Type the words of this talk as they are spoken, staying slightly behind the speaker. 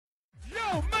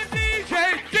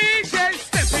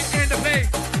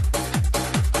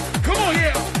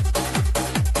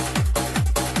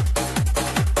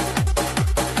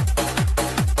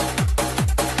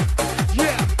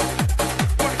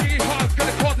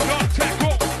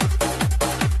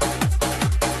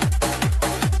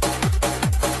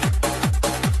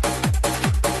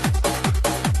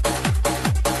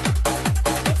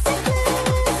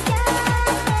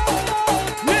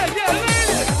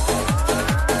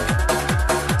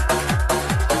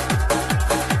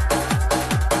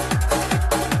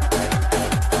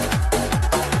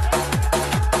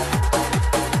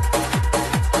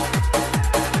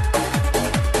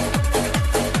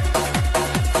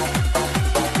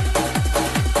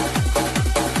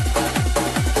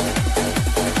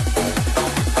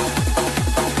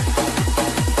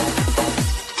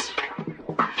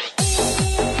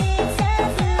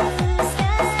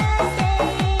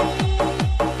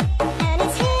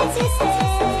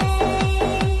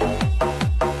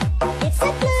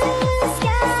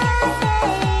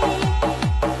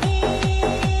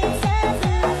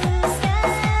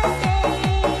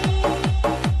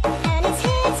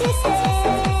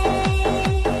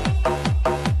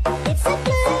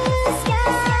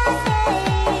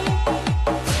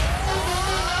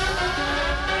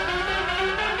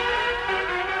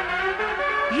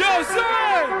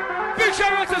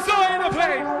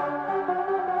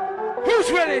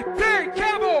Who's ready? Big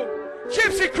Camel,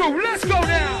 Gypsy Crew, let's go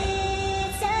now.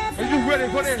 Are you ready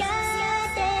for this?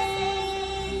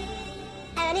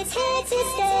 And it's here to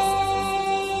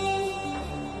stay.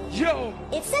 Yo,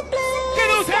 It's a blue get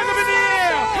those hands up in the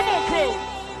air. Come on, crew.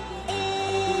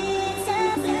 It's a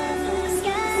blue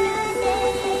sky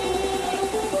day.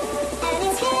 And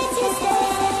it's here to stay.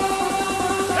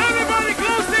 Everybody,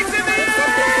 glow sticks in the air.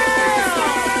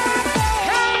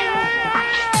 Hey,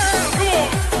 come on.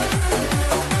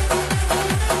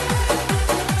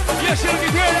 Yes, you're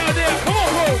looking great out there. Come on,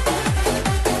 crew.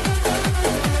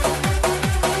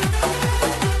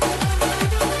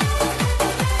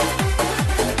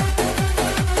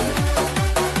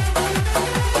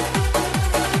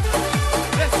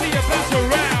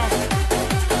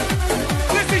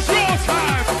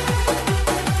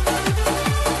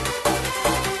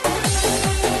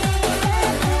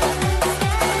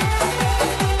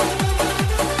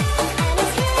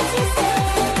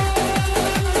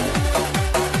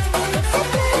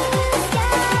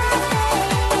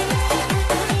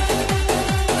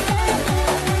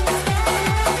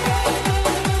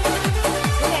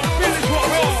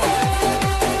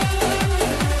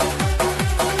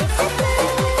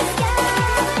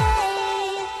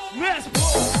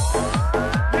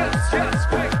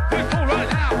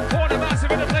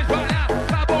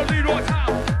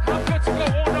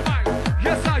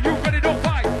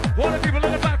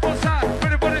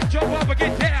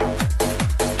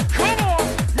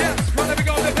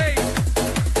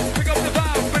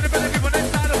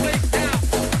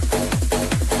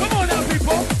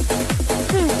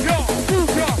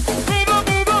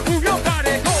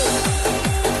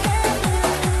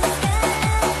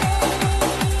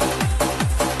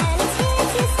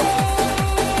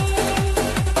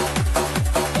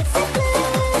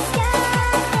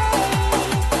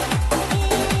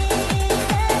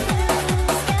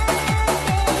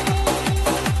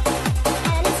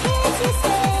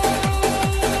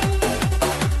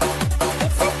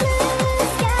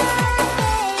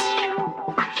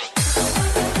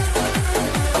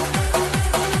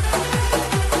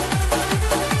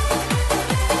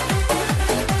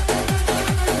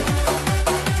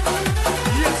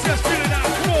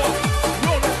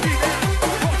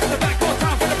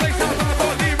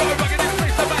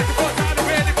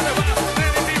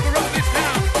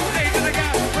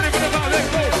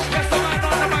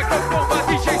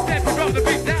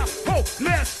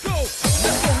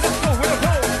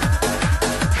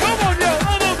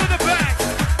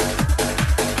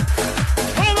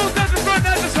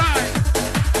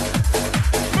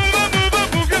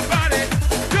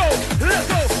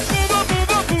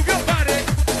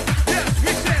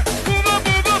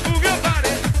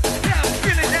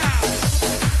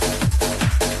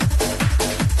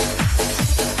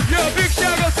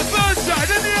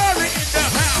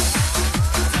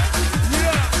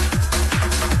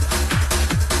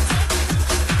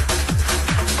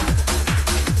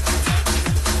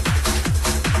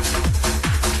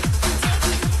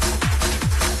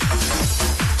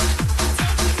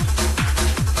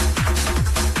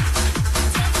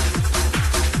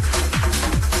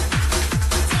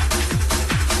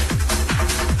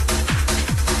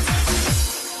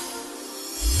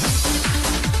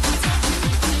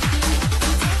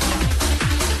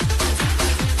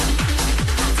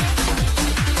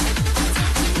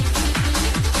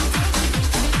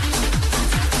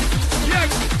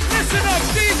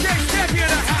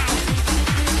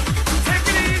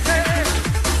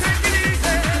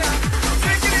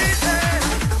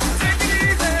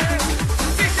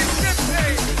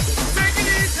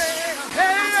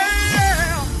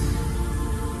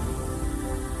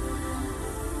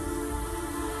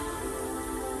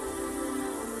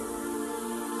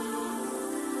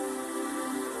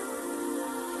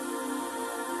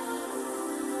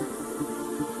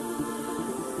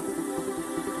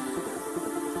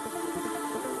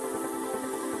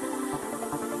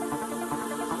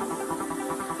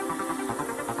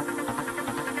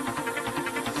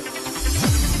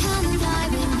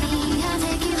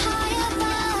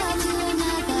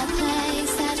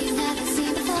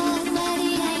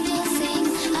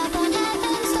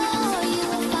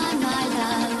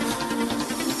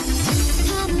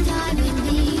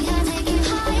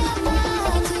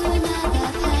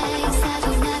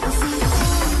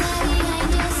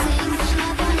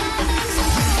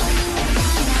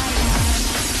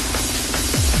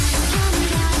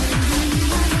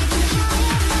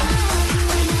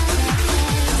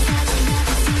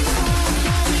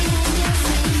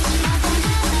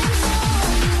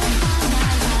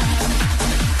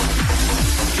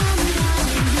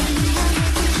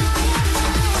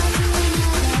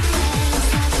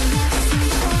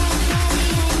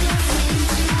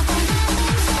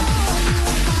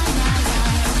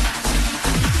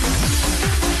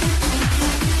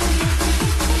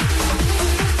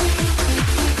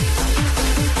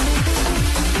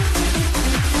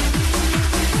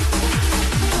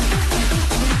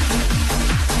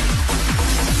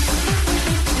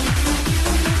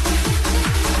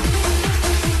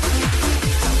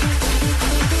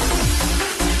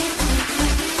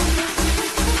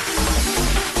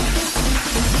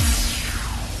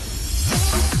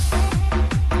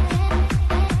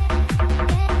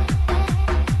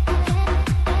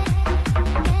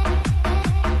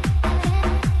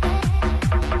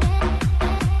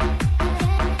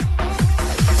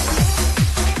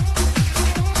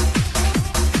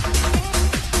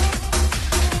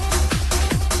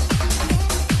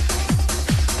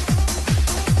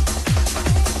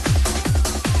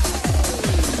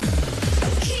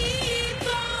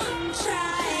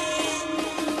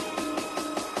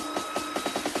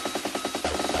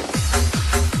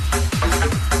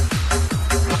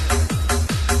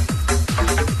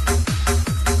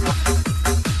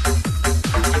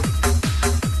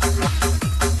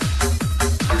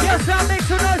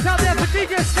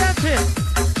 DJ Stempy.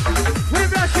 We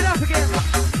brush it up again.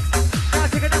 Now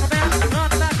take another man on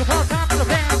the microphone, time for the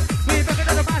band. We back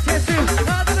another match here too.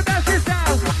 Another match is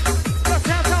down. Let's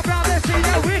have some round, let's see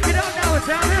that wicked up now. It's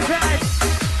down this side.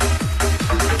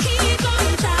 Keep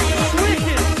on trying.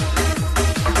 Wicked.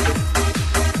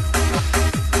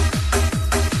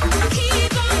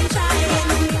 Keep on trying.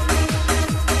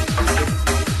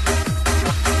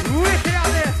 Wicked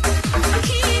out there.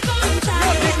 Keep on Yo,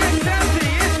 trying. DJ Stempy,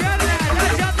 it's your night.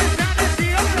 Let's jump this down, let's see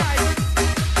your light.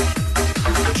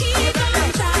 Keep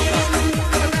on trying.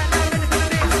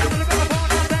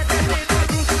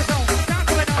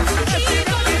 Keep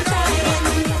on trying.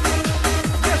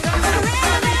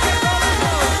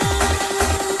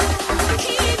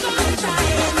 Keep on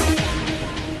trying.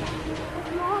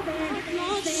 More than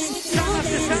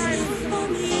for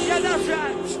me Yeah, that's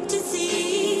right. to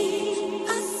see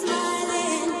us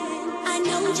smiling. I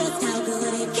know just how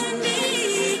good it can be.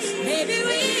 Maybe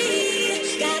we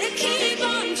gotta keep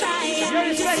on trying. Yeah,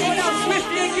 respect what else,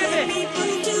 Swifty and give it.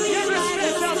 People do Yeah, you my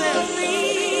respect out there.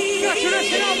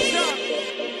 Congratulations, officer.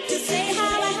 to say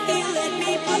how I feel. Let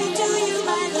people do you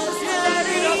my love Yeah, let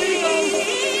it go, we go.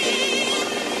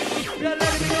 Yeah,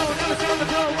 let it go. Now it's on the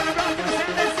floor. When I rock to the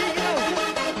sound, let's see you.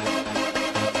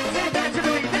 Say that to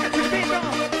the beat, that to the beat, go.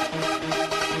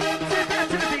 Say that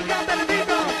to the beat, go, let the beat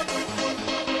go.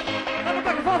 On the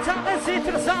microphone time, let's see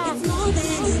to the song. more than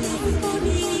enough for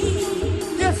me.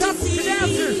 Yes, up to the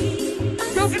dancers.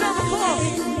 Go get on the floor.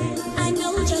 I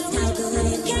know just how good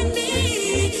it can be.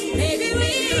 Maybe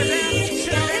we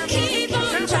gotta keep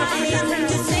on trying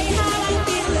to say how I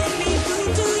feel. Let me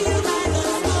prove to you my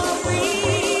love for free.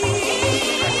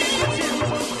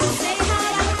 To say how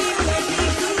I feel. Let me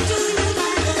prove to you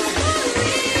my love for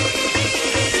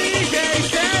DJ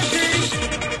Stempy.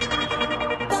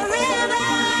 forever.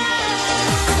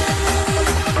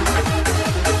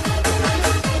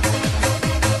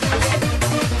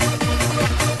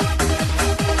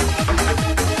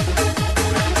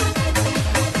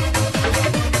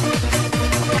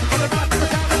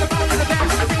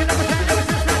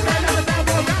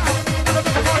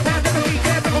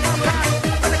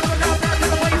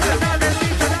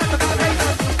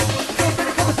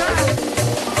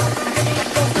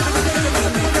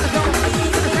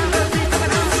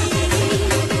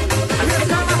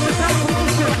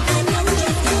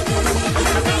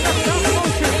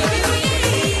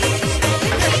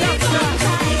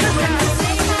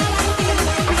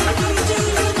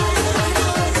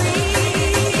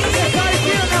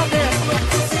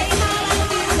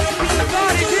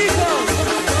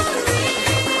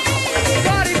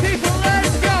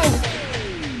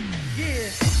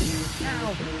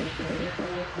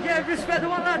 Yeah, respect the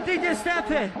one like DJ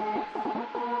Stempy.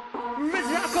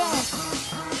 Rich.com.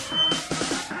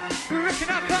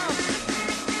 Rich.com.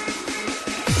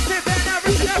 Sit back now,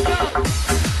 Rich.com.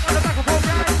 On the microphone,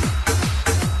 guys.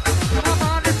 I'm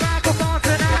on this microphone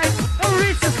tonight. Oh,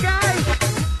 reach the sky.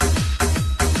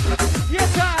 Yes,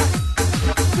 sir.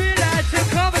 We like to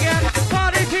come again.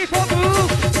 Party people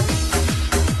move.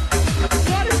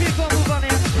 Party people move on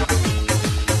in.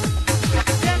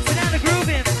 Dancing and the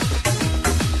grooving.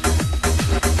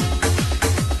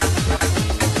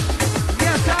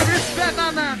 Yes, I respect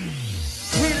my man.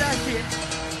 We like it.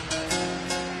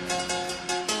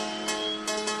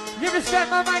 You respect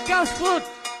my man, Ghost Blood.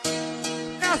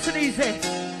 Nice and easy.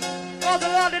 All the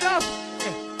loaded up.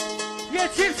 Yeah,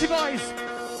 Gypsy Boys.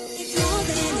 It's more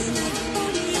than enough for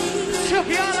me.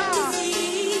 Chucky on up.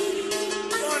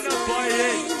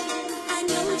 I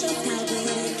know just how good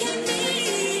it can be.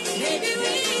 Maybe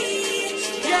we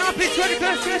Yeah, happy 21st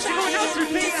birthday going out to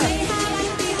Peter. say how I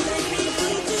feel. Let me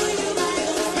prove to you my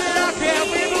love. We rock it,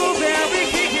 we move it, we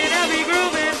kick it, and we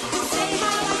grooving. Say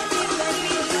how I feel. Let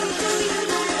me prove to you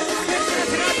my love. Let's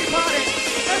dance it at the party.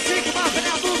 Let's take 'em off and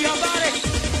now move your body.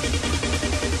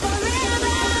 Forever.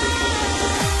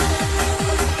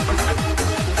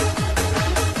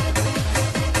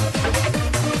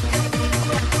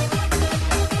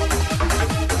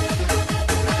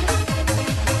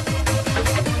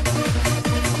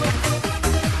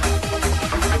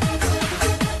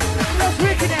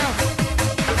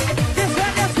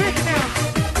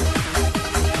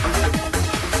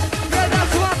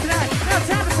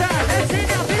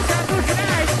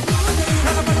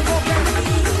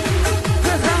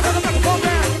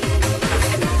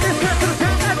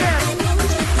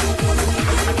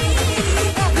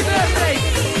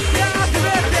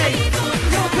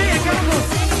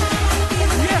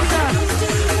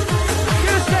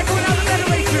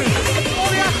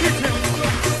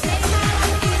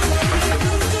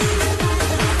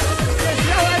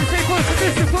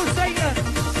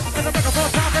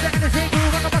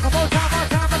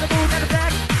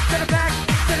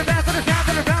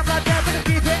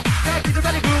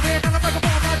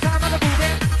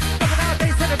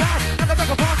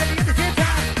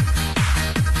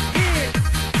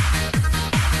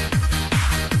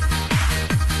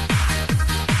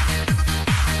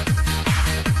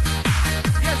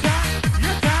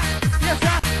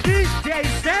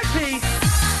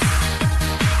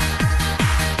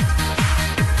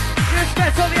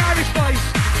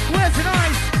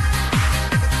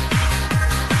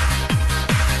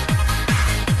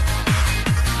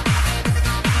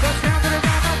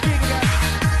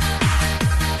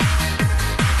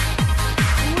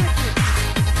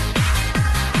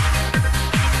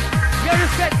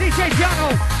 respect DJ Johno,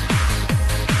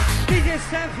 DJ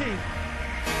Stempy.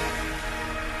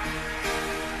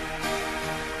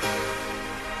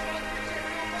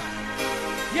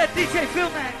 Yeah, DJ Phil,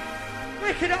 man.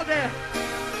 Wicked up there.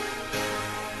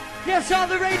 Yes, all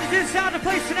the Raiders inside the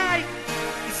place tonight.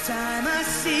 Each time I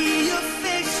see your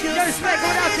face, your Yo, respect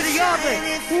going out to the Yardley.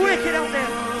 Wicked up there.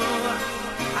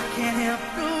 I can't help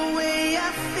the way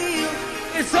I feel.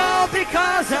 It's all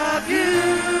because of you.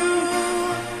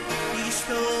 You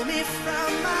stole me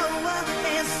from my world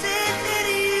and said that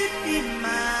you'd be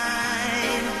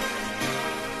mine.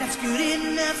 That's good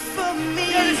enough for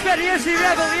me. Yeah, respect the SC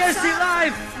Rebel, the SC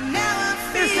Live. Now I'm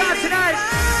Inside feeling tonight.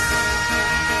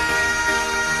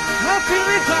 I'm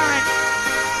feeling fine.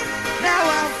 Now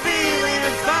I'm feeling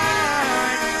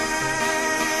fine.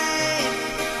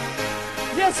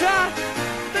 Yes, sir.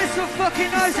 There's some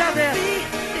fucking noise out there.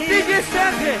 DJ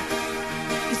Stempy.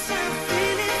 Yes, I'm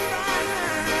feeling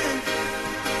fine.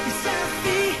 Yes, I'm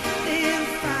feeling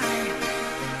fine.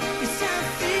 Yes, I'm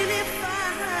feeling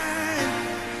fine.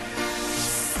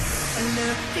 I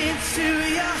look into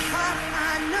your heart.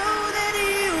 I know that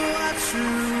you are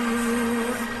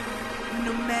true.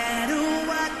 No matter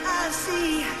what I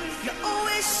see, you're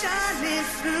always shining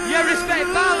through. Yeah, respect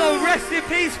Carlo. Rest in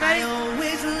peace, I mate.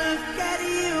 always look at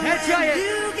you Enjoy and it.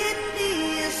 you give me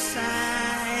a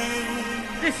sign.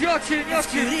 This is your tune, your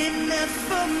It's good tune. enough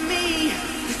for me.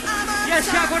 I'm on Yes,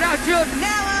 top. shout out, Jud.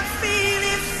 Now I'm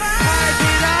feeling Pipe fine.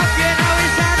 it up, you know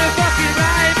it's time to fucking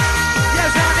ride. Yeah,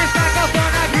 sound this back up on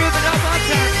that groove and up on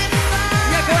time.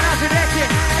 Yeah, going out to the exit.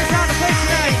 It's time to play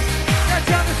tonight. Yeah,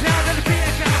 jump the sound of the beat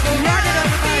and go right it on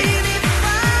the mic.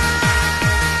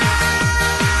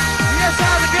 Yes,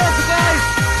 all the girls and boys.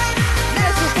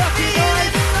 Make some fucking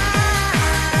noise.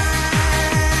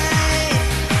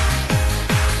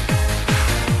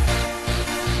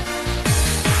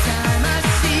 Time I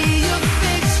see your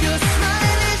face, your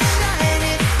smile is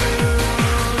shining through.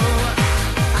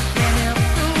 I can't help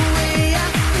the way I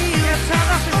feel. Yeah, sound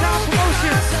up and down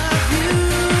promotion. Because of you.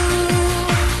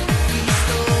 You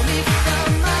stole me from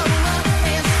my world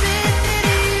and said that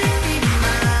you'd be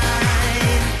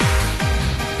mine.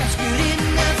 That's good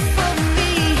enough for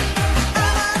me.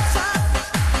 I'm on top.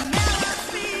 Now I'm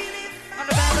feeling On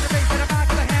the back of the bass and the back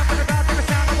of the hand, on the back of the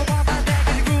sound of a one man back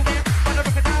in the groove in. On the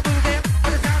rock and down moving,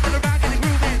 on the sound of the rock in the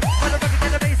groove in. On the rock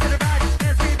and the bass and the ride,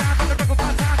 let's be down on the rock of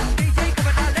one time. DJ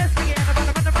coming out, let's begin. On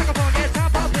the microphone, yeah,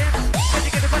 top up in. Let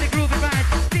you get the body grooving right.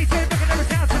 DJ rocking every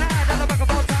sound tonight. On the rock of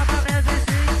one time, on the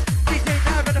SC. DJ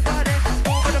now ready for it.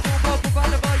 More with the boom, boom, boom, on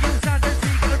the volume sound. Let's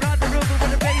see, gonna run the room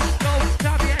with the bass. Go,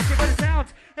 top the action with the sound.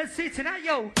 Let's see tonight,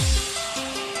 yo.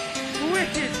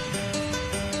 Wicked.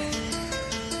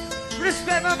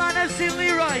 Respect my man MC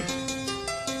Leroy.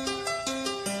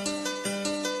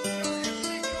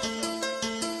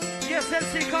 Yes,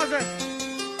 MC Causer.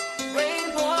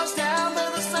 Rain pours down,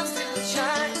 but the sun still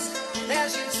shines. And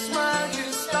as you smile, you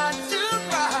start to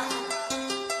cry.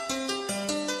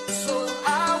 So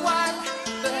I wipe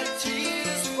the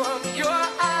tears from your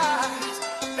eyes,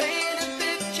 painted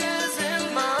pictures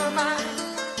in my mind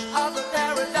of the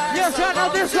paradise. Yes, I know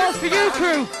this one's for you,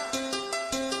 crew.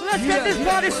 Let's get this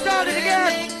party started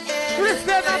again.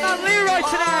 Respect my man Leroy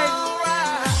tonight.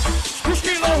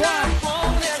 Leroy.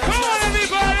 Come on,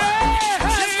 everybody.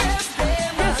 Hey.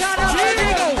 Yes, I know here we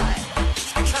go.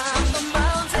 Climb the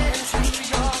mountain to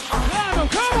your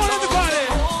heart. Come on, everybody.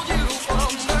 Hold you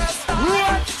from the start.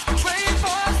 What? Rain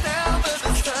pours down, but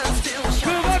the sun still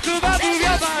shines. Cuba, move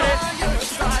your body. You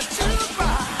start to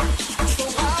cry. So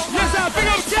Yes, I bring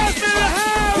up Jasmine in the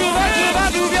house. Cuba,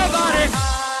 move your body.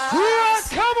 What?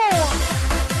 Come on.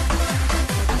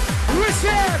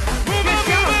 Richard, move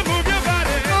your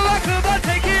body. Cuba,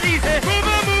 take it easy. Move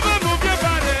your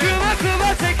body. Cuba,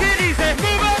 take it easy.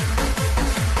 Move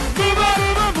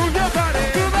your body.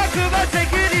 Cuba,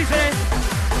 take it easy.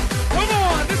 Come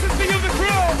on, this is for you, the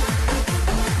crew.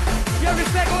 Yo,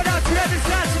 respect going out to every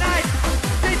sound tonight.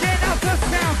 DJ now first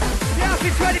sound. The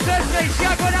outfit's ready first base.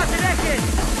 Yeah, going out to Ectic.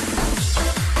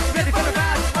 Ready for the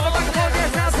band. I'm about to hold your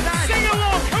sound tonight. Sing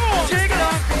along, come on. Sing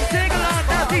along.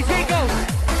 Now DJ go.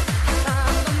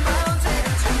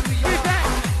 We back.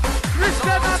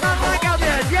 Respect my man like out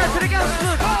there. Yeah, to the girls,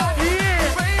 look. Yeah.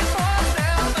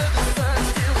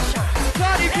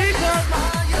 Party people.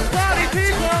 Party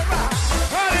people.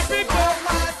 Party people.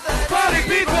 Party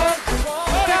people.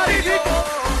 Party people.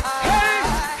 Hey,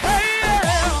 hey,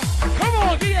 yeah. Come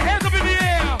on, get your hands up in the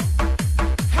air.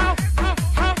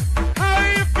 How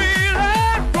you feeling?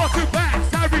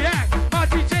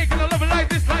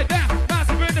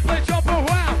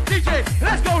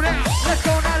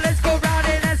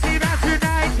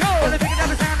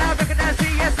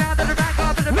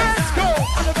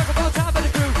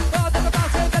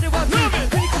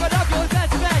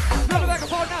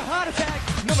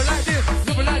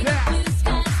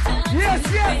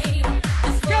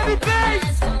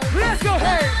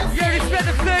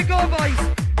 go, boys.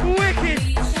 Wicked.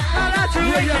 I like to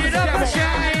wake it up and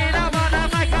shine. I'm on the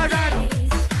mic, alright.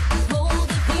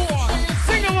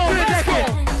 Sing along, let's go.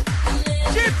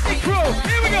 Gypsy Crew,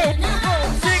 here we go.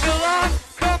 Sing along,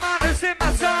 come on and sing my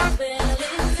song.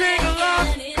 Sing along,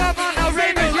 come on now,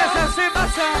 Raymond, yes, I'll sing my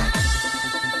song.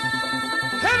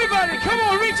 Everybody, come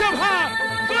on, reach up high.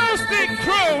 Glow stick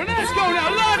crew, let's go now,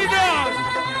 la-di-da.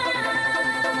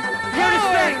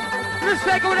 Respect,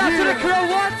 respect going out to the crew,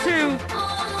 1, 2.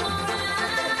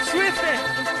 Swifty,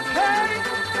 hey,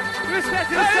 respect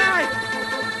to the side.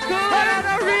 Go on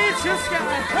and reach the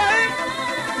sky, hey,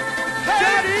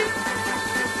 Scotty,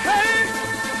 Hey,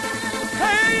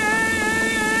 hey,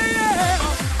 yeah.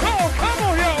 Oh, come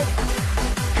on, yo.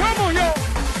 Come on, yo.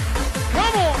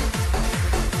 Come on.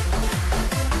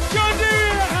 John Deere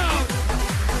in the house.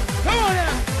 Come on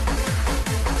now.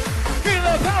 Feel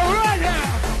the power right now.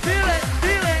 feel it,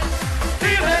 feel it.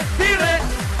 Feel it, feel it,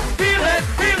 feel it,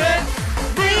 feel it.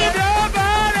 Move your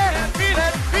body. Feel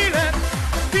it, feel it,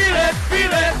 feel it,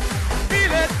 feel it,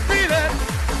 feel it, feel it.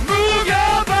 Move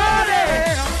your body.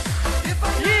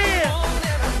 Yeah.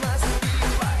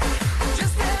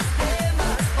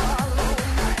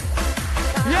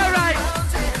 You're right.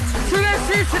 So let's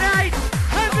see tonight.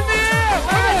 Hands in the air.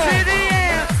 Hands in the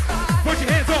air. Put your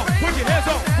hands up, put your hands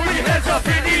up, Put your hands up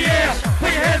in the air.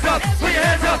 Put your hands up, put your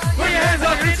hands up, put your hands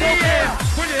up in the air.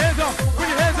 Put your hands up, put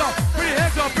your hands up, put your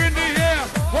hands up in the air.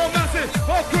 Whole message,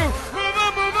 whole crew,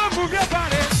 move your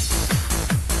body.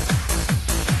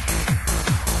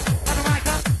 On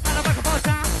the microphone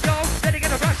time, yo, then you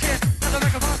get a rush in. On the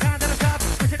microphone time, then a top,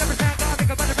 push it up and down, go, make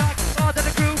a butter back. All to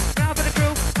the crew, now for the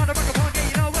crew. On the microphone, yeah,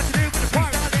 you know what to do with the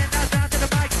part. Now down to the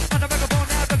mic. On the microphone,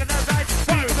 now looking outside.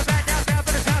 Coming back down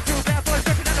for the sound, too bad boys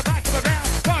ripping on the back of a round.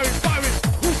 Firing,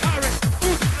 who's hiring?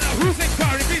 Who's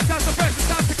inquiring? These sounds are fresh, it's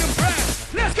time to compress.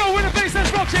 Let's go with the bass,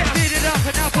 let's rock it. Speed it up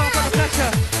and now pump on the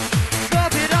pressure.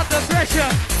 Pump it up the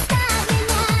pressure.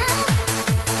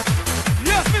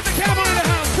 Yes, Mr. Campbell in the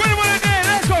house, 21 a day,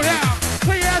 let's go now.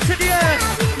 Put your hands in the air.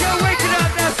 You're waking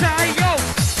up now, side, yo.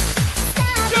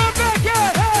 Jump back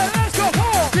out, hey, let's go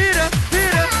home. Feel it,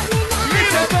 feel it.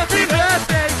 It's your birthday,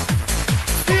 birthday.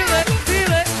 Feel it,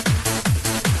 feel it.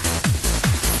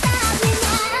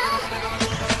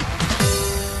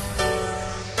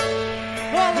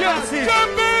 All the Yes, masses.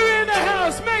 John Barry in the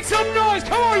house, make some noise,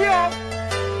 come on, yo.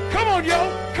 Come on, yo,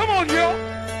 come on, yo.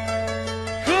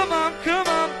 Come on, come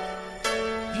on.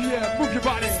 Yeah, move your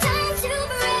body. Time to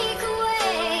break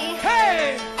away,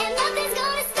 Hey, and nothing's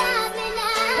gonna stop me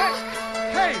now.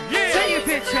 hey, yeah. Take your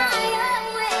picture. Fly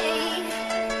away.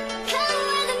 Come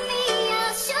with me,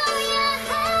 I'll show you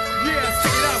how. Yeah,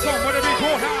 check it out, son, whatever you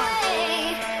call how.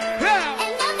 Yeah,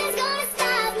 And nothing's gonna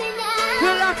stop me now.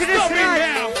 We're locking this stop me tonight.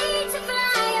 now. Need to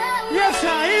fly away. Yes,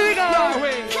 sir. Here we go. Fly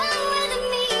away, Come with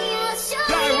me, I'll show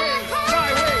fly you away, how. fly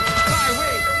away, fly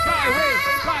away, fly away,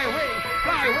 fly away,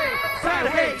 fly away, fly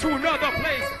away to another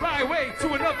place, fly away to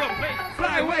another place,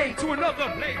 fly away to another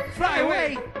place, Fly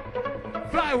away.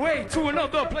 fly away to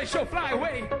another place, yo, fly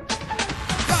away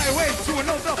to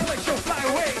another place, yo, fly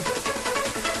away.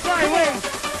 Fly away.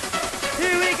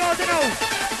 Here we go, Johno.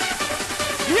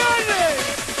 Yonder,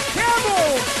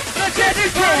 Campbell, Let's get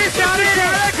this party started.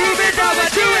 Let's groove it up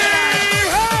and do it.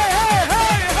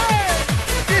 Hey.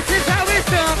 This is how it's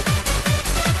done.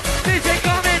 DJ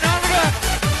coming on the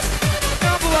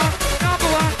number one, number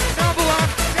one, number one.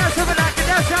 That's how we like it,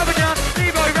 that's how we done.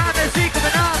 Leroy round the Z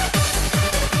coming on.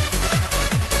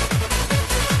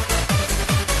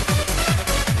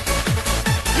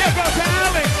 Yeah, go to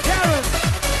Alex, Karen,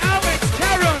 Alex,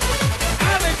 Karen,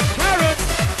 Alex, Karen,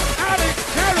 Alex,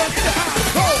 Karen in the house.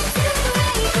 Go. Time to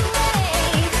break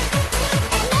away,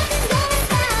 and nothing's gonna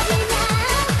stop me now.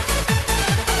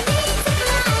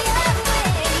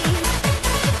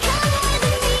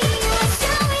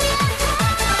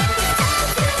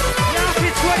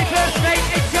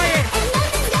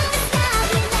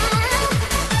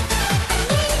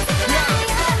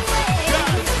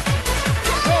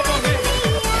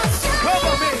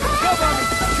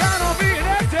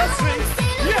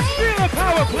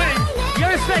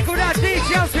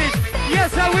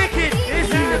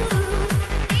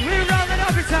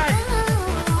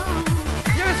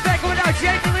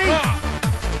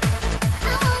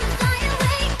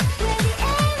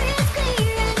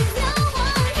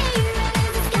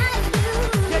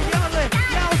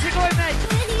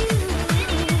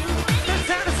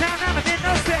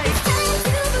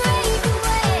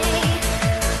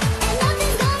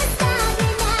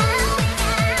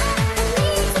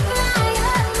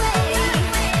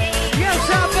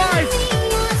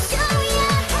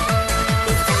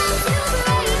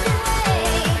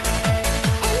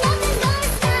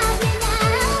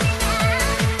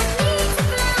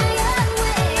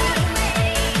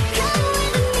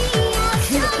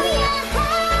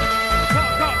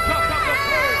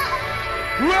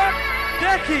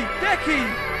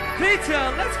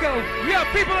 detail. Let's go. Yeah,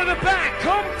 people in the back,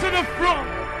 come to the front.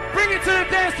 Bring it to the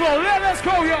dance floor. Let's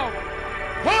go, yo.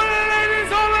 All the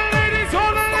ladies, all the ladies,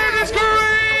 all the ladies,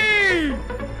 scream!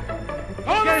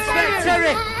 All the Respect, ladies.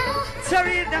 Terry.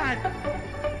 Terry and Dan.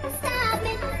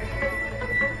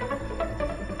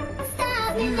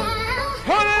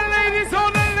 All the ladies,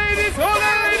 all the ladies, all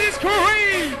the ladies,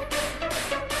 scream!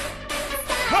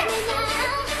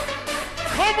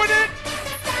 Come with it.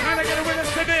 Can I get a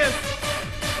witness to this?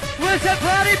 Where's the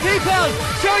party people?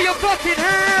 Show your fucking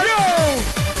hands. Yo!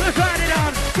 Let's ride it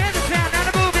on. Turn the sound, now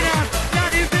the moving on. Now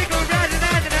you think we're riding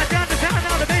out and I down the town,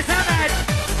 now the bass on night.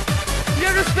 You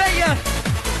respect ya.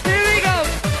 Here we go.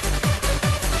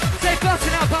 Say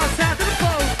busting up our sound to the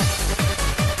flow.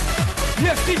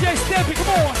 Yes, DJ Stempy,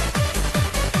 come on.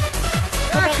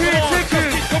 Come on, Accurate, just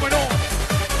accurate. keep coming on.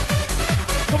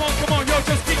 Come on, yo,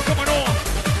 just keep coming on.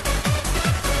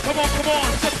 Come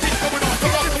on, just keep coming on. Come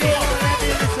on.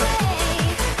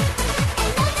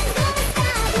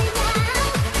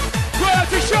 Well,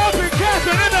 to shopping,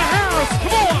 Catherine in the house.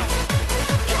 Come on.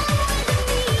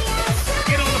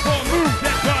 Get on the floor, move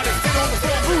that body. Get on the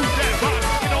floor, move that body.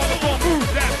 Get on the floor, move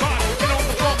that body. Get on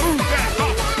the floor, move that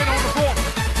body. Get on the floor.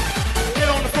 Get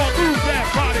on the floor, move that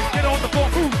body. Get on the floor,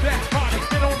 move that body.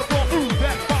 Get on the floor, move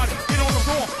that body. Get on the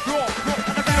floor, floor.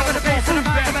 On the back of the bass, on the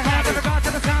back of the hand, on the back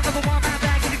of the sound of a one-man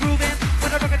band, get it grooving.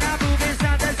 When I rock it down, moving,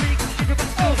 sound that sick, keep it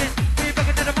moving. We rock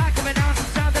it to the mic coming down,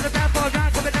 sound of the band, ball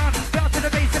round coming down. Bell to the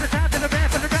bass, to the sound, to the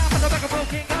rap, on the round, on the back of roll,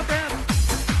 king of rap.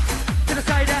 To the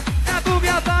side there, now move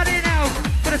your body now.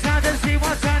 To the sound of the sea,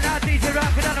 one time, now DJ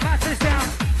rock it on the master sound.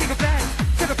 Kick it back,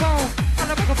 to the bone, on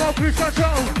the back of roll, cruise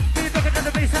control. We rock it to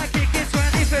the bass, I kick it,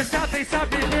 21st, out bass, out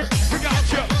business. We got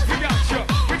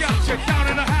you down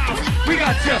in the house. We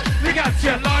got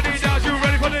you, Lottie down. You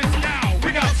ready for this now?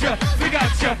 We got you,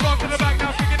 front to the back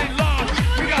now, singing it loud.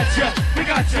 We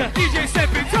got you, DJ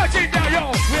Stempy, touch it down,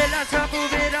 yo. Well, let's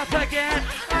move it up again.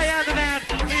 I am the man.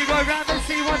 Leroy round and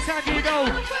see what time you know.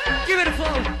 Give it a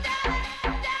flow.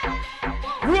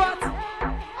 What?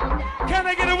 Can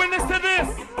I get a witness to this?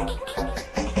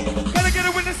 Can I get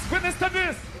a witness to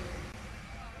this?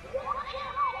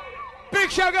 Big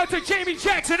shout out to Jamie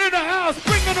Jackson in the house.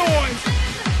 Bring the noise.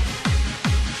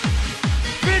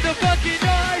 Bring the fucking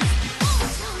noise.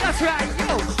 That's right,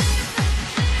 yo.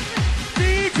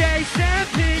 DJ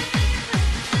Stempy.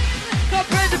 Go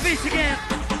play the beats again.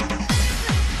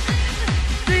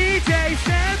 DJ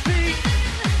Stempy.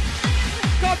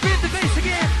 Go bring the bass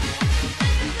again.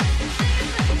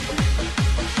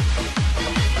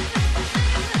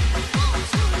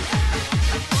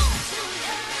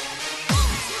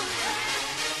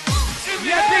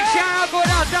 Yeah, big shout out going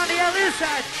out down the other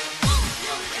side.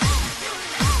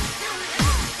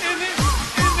 In this,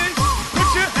 put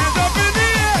your hands up in the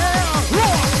air.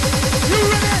 Roar. You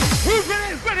ready? Who's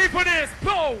ready? Ready for this?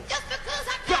 Blow.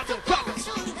 Drop the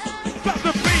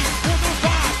beat. Pull the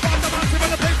vibe. Drop the mountain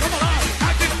when the bass come alive.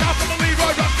 Acting now from the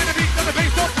Leroy. Rocking the beat and the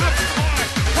bass don't stop. Alright.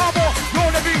 Come on. Roll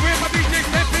everywhere. My DJ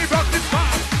Stempy rock this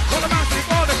vibe. All the mountain,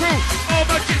 all the crew. All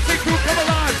my gypsy crew come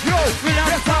alive. Yo. We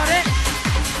like to party.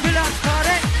 We like to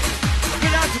party. We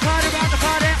like to party round the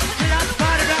party. We like to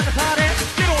party round the party.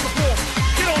 Get on the floor.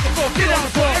 Get on the floor. Get on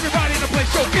the floor. Everybody in the place.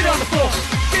 Yo. Get on the floor.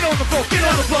 Get on the floor. Get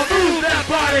on the floor. Move that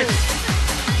body.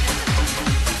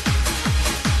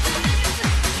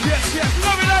 Yes.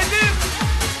 Love it like this.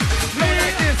 Love it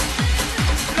like this.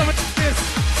 Love it like this.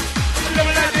 Love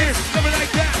it like this. Love it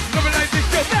like that. Love it like this.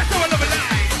 Yo, that's how I love it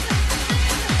like.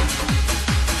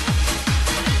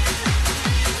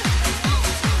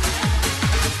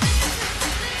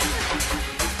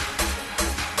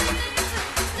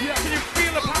 Yeah, can you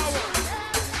feel the power?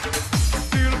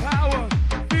 Feel the power.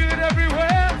 Feel it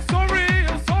everywhere. So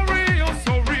real, so real,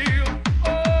 so real.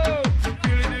 Oh,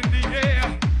 feel it in the air.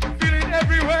 Feel it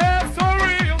everywhere. So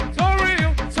real, so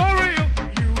real, so real.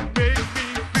 You make me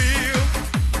feel.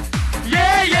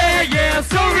 Yeah,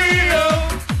 so real.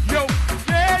 Yo,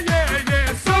 yeah.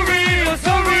 So real,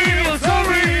 so real, so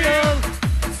real.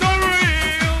 So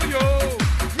real, yo.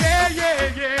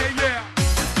 Yeah.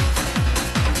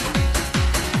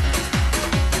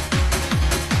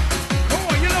 Come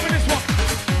on, you loving this one?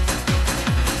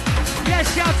 Yes,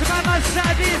 shout to my man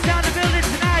Scotty is down the building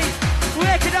tonight.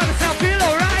 Wake it up and sound feel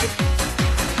alright.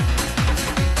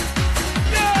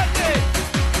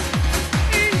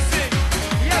 Easy.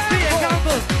 Yeah, be a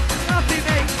humble. Happy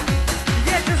mate.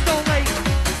 Yeah, just don't wait.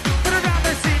 Put around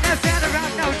the scene. That's down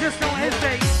around now. Just don't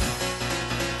hesitate.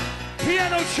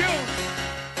 Piano tune.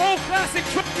 Old classic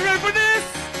track. You ready for this?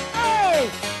 Oh!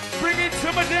 Bring it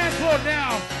to my dance floor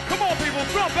now. Come on, people.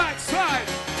 Front, back, side.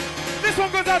 This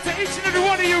one goes out to each and every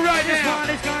one of you right This now. one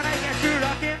is gonna get you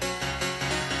rocking.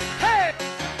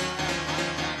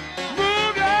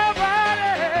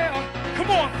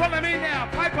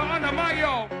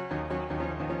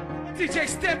 DJ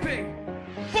Stempy.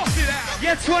 Bust it out.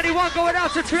 Yeah, 21 going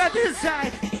out to Trent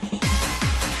inside.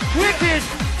 Wicked,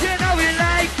 you know we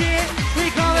like it.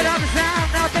 We call it up the sound.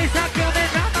 Now bass not coming,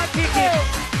 now my kick it.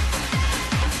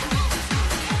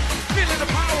 Feeling the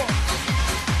power.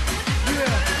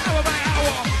 Yeah, hour by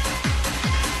hour.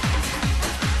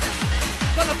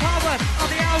 Got the power on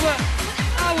the hour.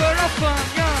 Hour of fun,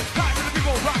 yeah. Pound to the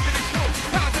people rocking this show.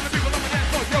 Pound to the people on the dance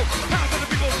floor, yo. Pound to the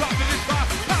people rocking this bar.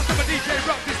 Pound to the DJ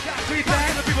rock this guy. We Pound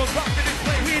back. to the people rocking this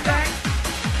place. We back.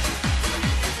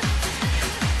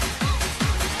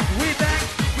 We back.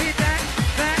 We back.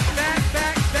 Back, back,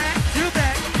 back, back to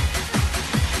back.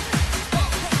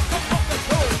 Let's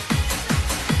go.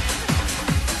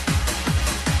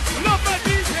 Love my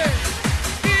DJ.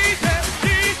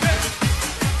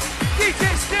 DJ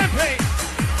Stempy.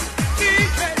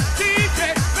 DJ,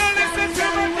 now listen to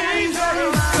my DJ.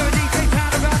 So DJ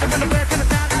time around the rhythm, where to the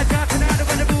sound, I jump and out of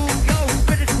the boom, yo,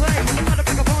 finish play. On the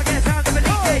microphone, yeah, sound of a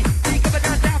DJ. Think of it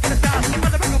down for the style. On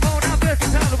the microphone, I'm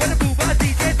versatile. When the boom, my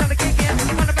DJ, time to kick in.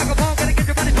 On the microphone, gonna get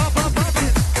your money pump, pump,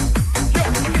 pumping. Yo,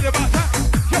 get about time.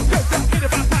 Yo, get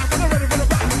about time. When I'm ready for the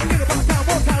rock. Get about time.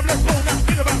 One time, let's go now.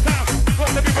 Get about time.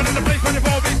 Want the people in the place, ready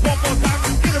for me. One more time.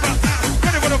 Get about time.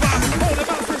 Ready for the rock. Hold the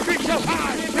mouse and reach up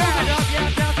high. Rock it up, yeah,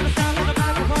 down to the sound on the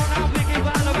microphone. I'm wicked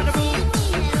wild over the boom.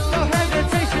 No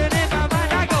hesitation in my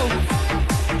mind, I go.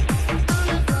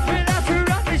 We're not to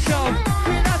rock the show.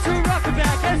 We're not to rock the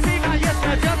back. Let's see now, yes,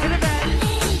 now jump to the back.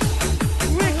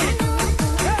 Wicked.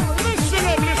 Listen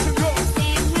up, listen up.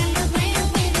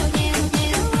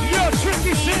 Yo,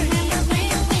 tricky shit.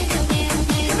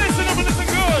 Listen up and listen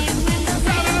good.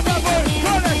 Sound of the bubble.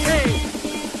 Quality.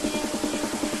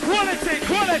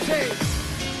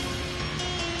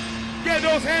 Get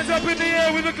those hands up in the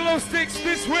air with the glow sticks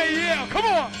this way, yeah. Come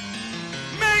on.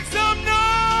 Make some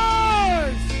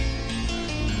noise.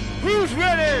 Who's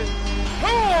ready?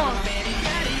 Come on.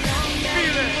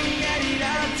 Feel it.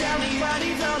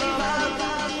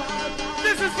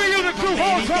 This is for you, the crew.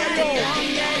 Hold tight, yo.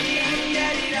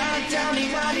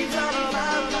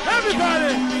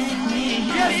 Everybody.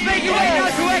 Yes, make your way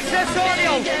down to Excess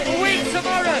Audio. A week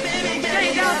tomorrow.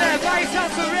 Get down there, buy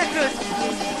yourself some records.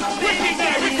 Wicked,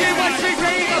 yeah, we do one, two,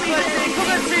 three, go for it. Come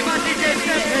and see my DJ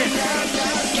Stempy.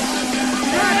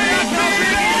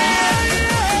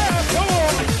 Come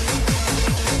on.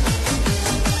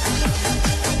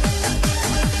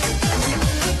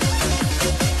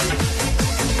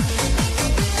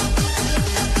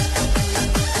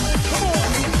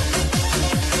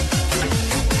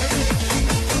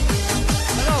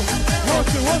 Hello.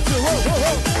 One, two,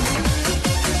 whoa.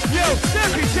 Yo,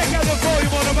 Stempy, check out the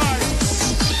volume on the mic.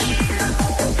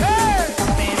 Hey!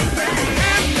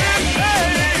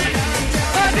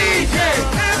 My DJ.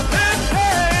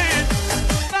 Hey!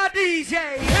 My DJ.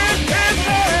 Hey!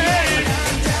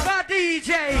 My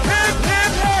DJ. Hey!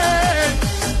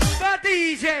 My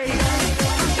DJ.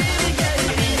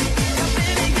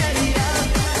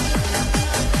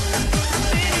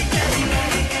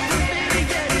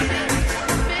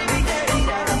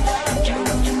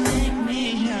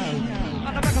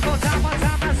 On the microphone, time, one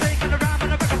time, I sing on the rhyme. On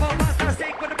the microphone, one time, I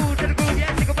sing with the mood to the groove.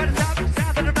 Yeah, take a by the top,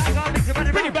 sound of the back, all mix it by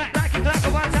the Bring it back. Like it, clap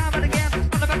it one time and again.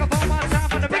 On the microphone, one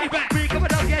time, on the Bring it back. Bring it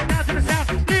up, get down to the sound.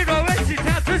 Leroy, it's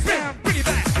down to the sound. Bring it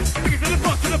back. Bring it to the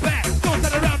front, to the back. Don't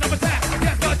turn around, number tap.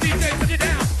 Yes, my DJ, put you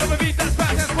down. Number beat, that's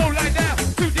fast, that's slow like now.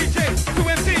 Two DJs, two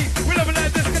MCs. We love it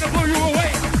like this, gonna blow you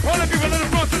away. All the people in the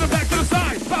front, to the back, to the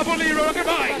side. Pablo Leroy,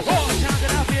 goodbye. Sound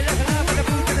it up, you look it up, with the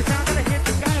boom to the sound of the hit.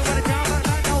 The sky, what a job, but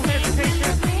no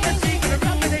hesitation. Let's see, get a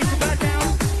combination, but down.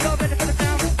 Go ready for the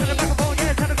sound. To the microphone,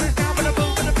 yeah, turn the quiz down, with the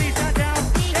boom, with the beat, sound down.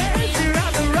 Yeah, it's your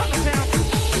round the rock sound.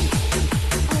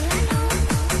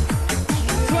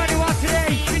 21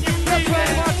 today. That's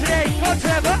 21 today. Go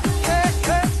Trevor.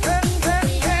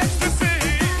 Ecstasy.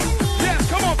 Yes,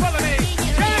 come on, follow me.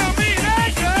 Tell me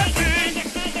ecstasy.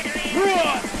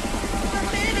 What?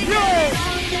 Yo!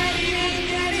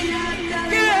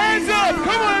 Get your hands up!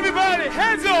 Come on, everybody!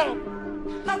 Hands up!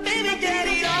 Get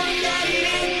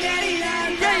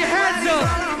your hands up.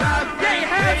 Get your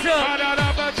hands up.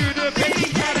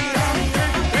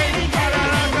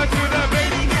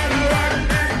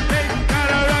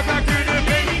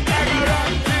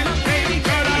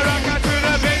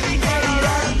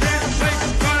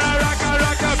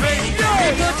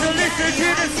 Got to listen to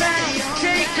the sound.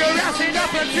 Shake your ass and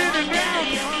up into the ground.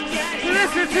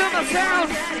 Listen to my sound.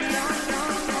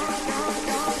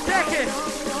 Second.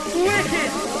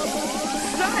 Wicked.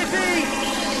 Stempy.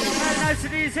 And nice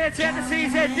and easy. Tennessee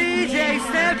said DJ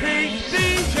Stempy.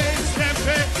 DJ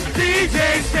Stempy. DJ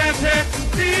Stempy.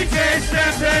 DJ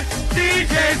Stempy.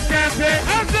 DJ Stempy.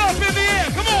 Hands up in the air,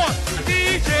 come on!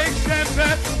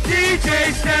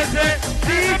 DJ Stempy,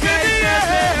 DJ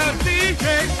Stempy,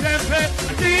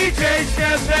 DJ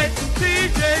Stempy,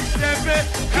 DJ Stempy,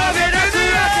 coming as the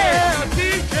air.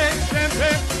 DJ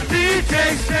Stempy, DJ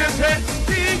Stempy,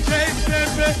 DJ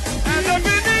Stempy, and up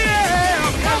in the air.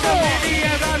 Come on.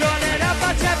 I'm rolling up,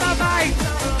 I check my mic.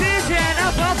 DJ, and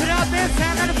I'm bumping up this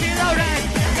sound and I feel alright.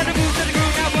 Gonna move to the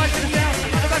groove now, watch the sound.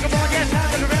 On the microphone, yes,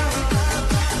 handle around.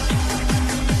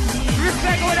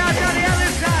 Respect going out down the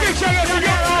other side. Big shout out to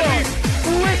Johno.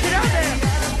 Wicked out there.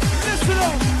 Listen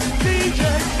up. DJ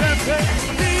Stempy,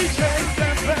 DJ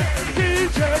Stempy,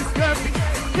 DJ Stempy,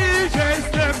 DJ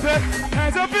Stempy,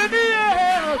 hands up in the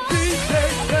air. DJ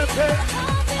Stempy.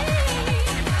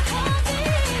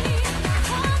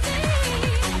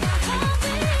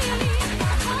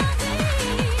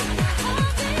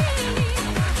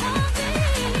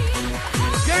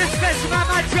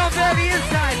 My drum very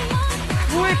inside.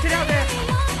 Wicked out there.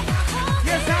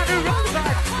 Yes, I'm the wrong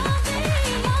back.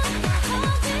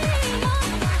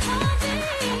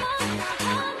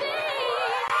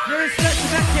 You're expecting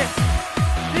that kick.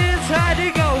 Inside he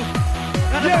goes.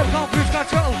 And the microphone cruise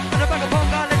control. And the microphone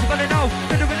got let you better know.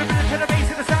 To the rhythm to the bass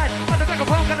in the side. On the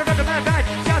microphone gonna run the man right.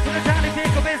 Shout to the sound and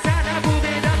pick up inside. I'm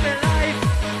moving up in life.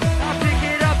 I'll pick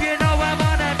it up, you know I'm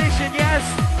on a mission, yes.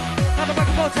 On the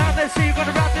microphone time, let's see,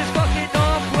 gonna rock this fucking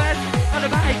northwest. On the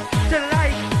mic, to the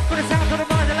light, for the sound, to the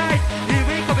mind, the light. Here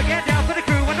we come again, down for the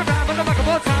crew, on the rhyme, on the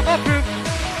microphone time, up through.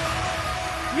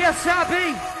 Yes, I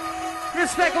be.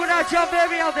 Respect going out, John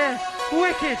Berry out there.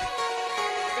 Wicked.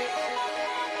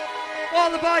 All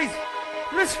the boys,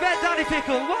 respect Danny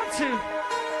Pickle, 1, 2.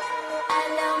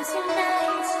 Alone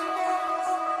tonight,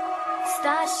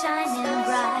 stars shining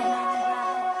bright.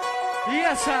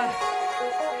 Yes, sir.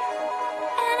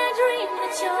 And I dream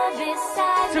that you're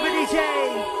beside To the me. DJ.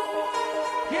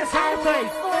 Yes, I play.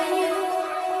 For you,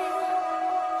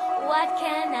 what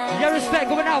can I Yeah, do? respect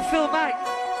going out, Phil Mike.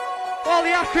 All the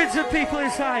acronyms and people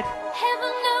inside.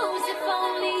 Heaven knows if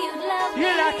only you'd love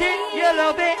You me. like it, you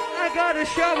love it, I gotta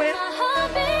show it. My heart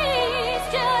beats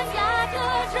just like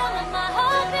a drum and my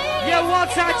heart beats. Yeah, one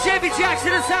time, Jamie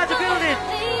Jackson inside the building.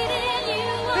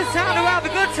 This time to have a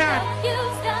good time. You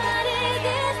started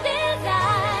this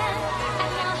design,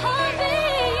 and my heart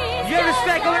beats. Yeah,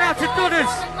 respect going out to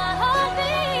Dunners. My heart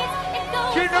beats. It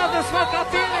goes You know the smoke, I'm on,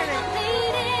 feeling it. I'm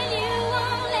bleeding, you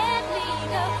won't let me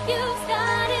go. You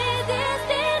started this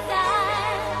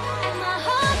design, and my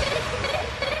heart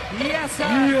beats. Yes, sir.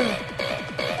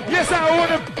 Yeah. Yes, I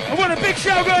want a big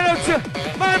shout going out to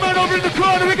my man over in the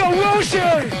corner. We got Roshi.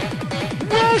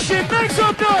 Roshi, make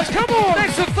some noise. Come on.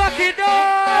 Make some fucking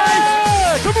noise.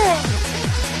 Hey, come on.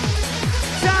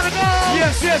 Time to go.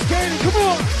 Yes, Katie, come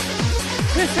on.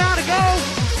 It's time to go.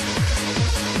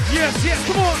 Yes,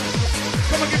 come on.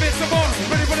 Come on, give it some more.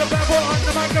 Ready for the bad boy on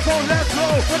the microphone. Let's go.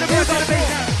 For the Who's bad on the bass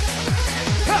now?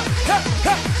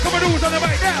 Come on, who's on the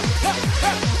mic now?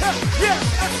 Yes,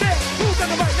 that's it. Who's on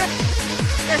the mic now?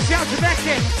 Let's shout to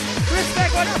Becky.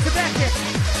 Respect going out to Becky.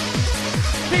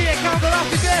 Be a candle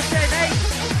happy birthday, mate.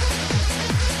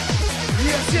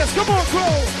 Yes, come on,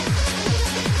 Crow.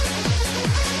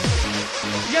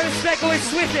 Yeah, respect going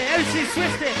Swifty. MC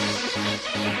Swifty.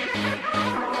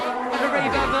 And the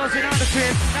rave out buzzing on the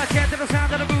crib. Now get to the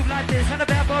sound of the move like this. And the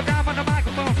bad boy down on the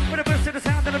microphone. With a burst to the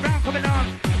sound of the round coming on.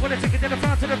 With a ticket to the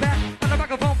front to the back. On the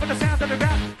microphone for the sound of the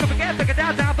rap. Come again, take it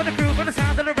down for the crew. For the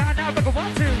sound of the round. Now look at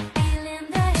 1, 2.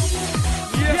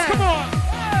 Yes, Yeah. come on.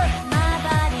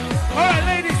 All right,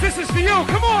 ladies, this is for you.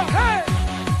 Come on, hey.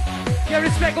 Yeah,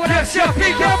 respect going out. Yes,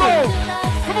 Big Demo.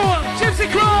 Come on, Gypsy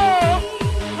Crow.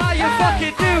 How you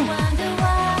fucking do?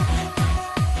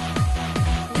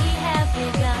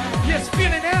 Yes,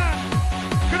 feeling out.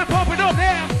 Gonna pump it up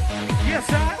now. Yes,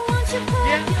 I.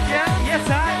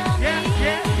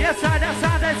 Yes, I. That's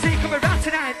how that see coming around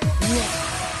tonight.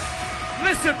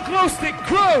 Listen, Glow Stick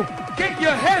Crow, get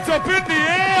your heads up in the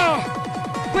air.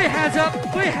 We hands up.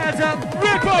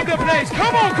 Rip up the place.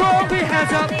 Come on, Crow. We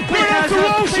hands up. Put it up to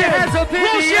Roshi. Hands up in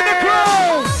Roshi the and the air.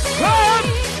 Crow. Come.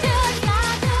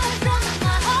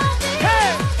 Hey.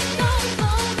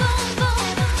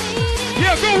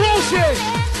 Yeah, go Roshi.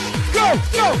 Go,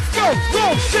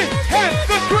 Roshi. And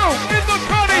the Crow in the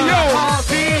cardio.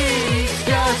 Heartbeats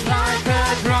just like a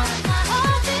drum.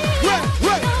 Right.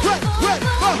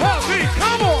 My heartbeat.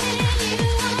 Come on.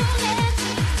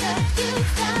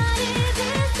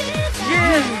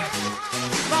 Yeah.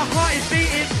 My heart is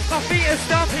beating, my feet are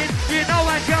stomping. You know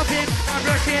I'm jumping. I'm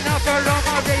rushing up along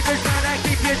my ravers, trying to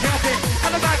keep you jumping.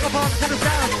 And the microphone to the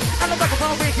sound, and the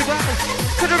microphone make you wild.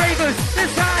 To the ravers,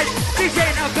 this side, DJ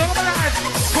now come alive.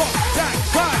 4,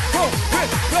 5, 4,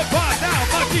 with the bar now.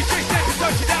 My DJ Stempy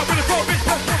touching down with a 4-inch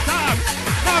personal time.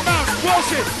 Now I'm out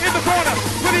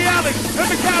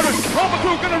the Karen. All my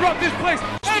crew gonna rock this place.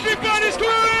 Everybody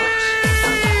scream!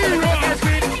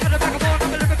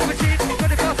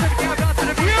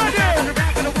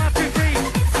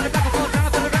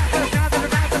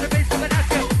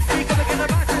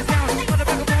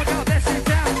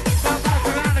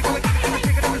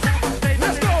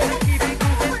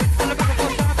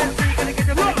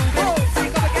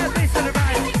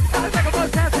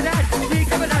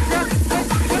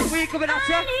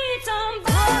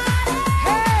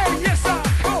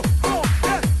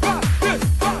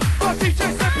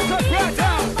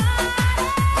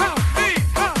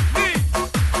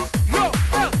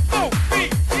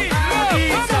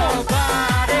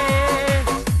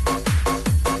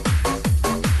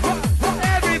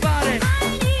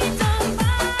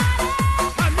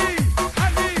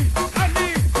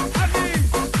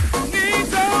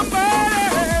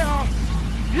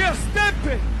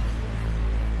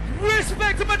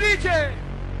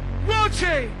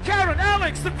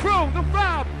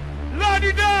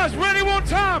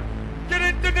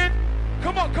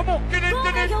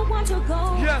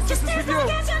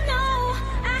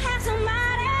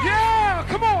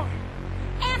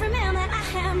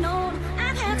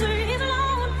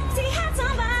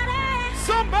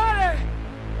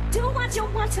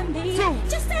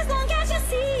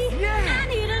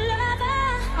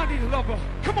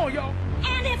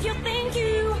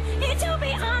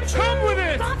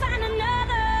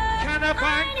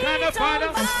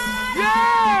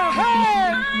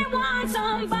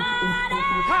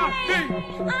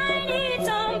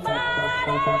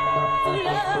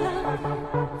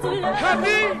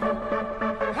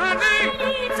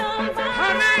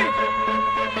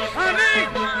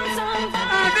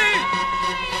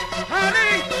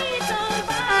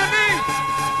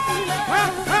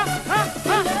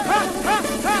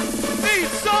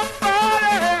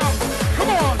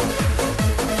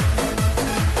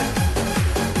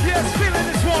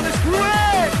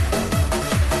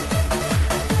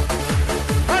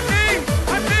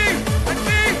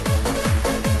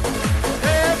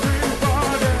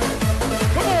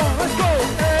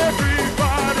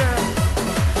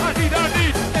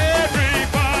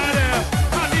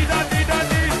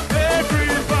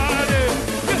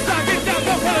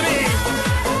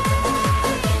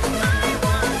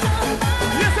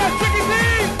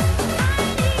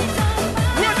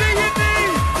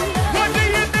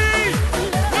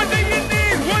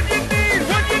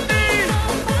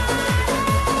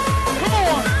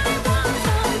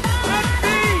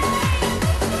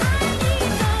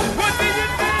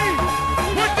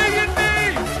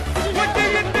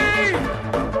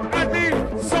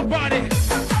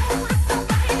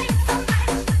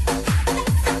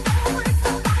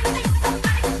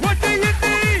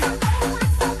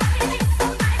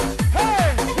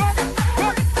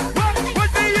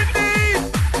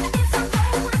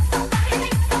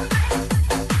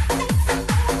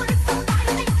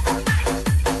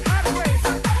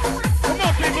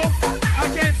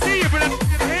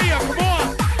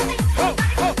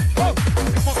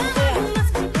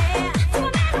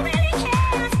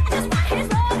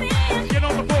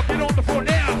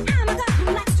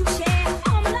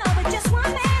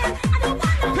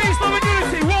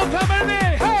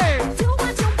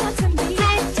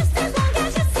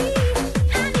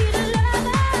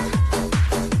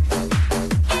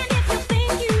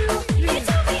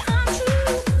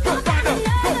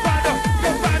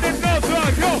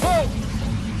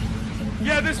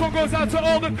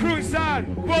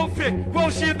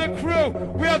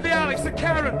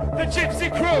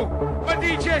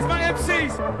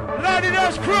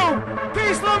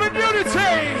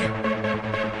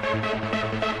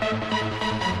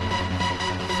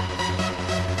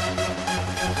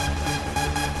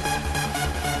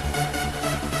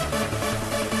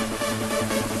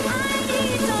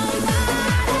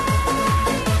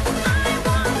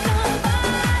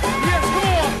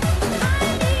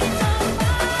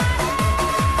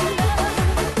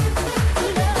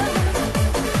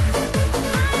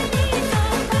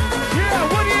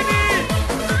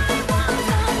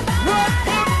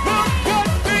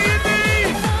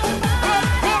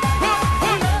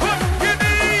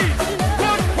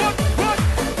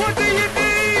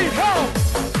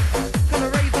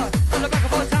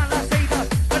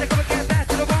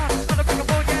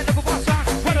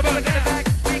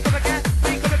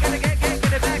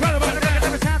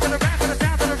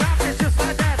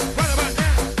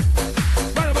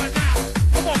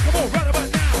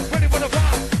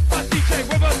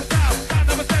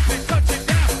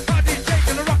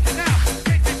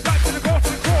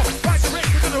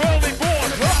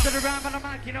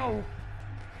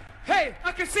 Hey,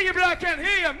 I can see you, but I can't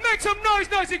hear you. Make some noise,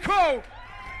 noisy crow.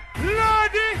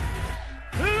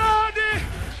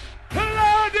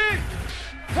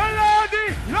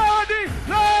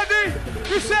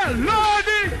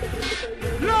 Lordy,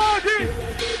 Lordy,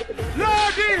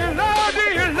 Lordy, Lordy,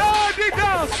 Lordy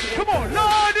dance. Come on,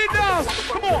 Lordy dance.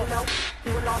 Come on.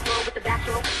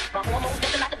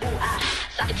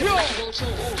 Yo,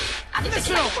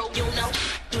 listen up.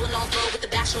 Do a long throw with the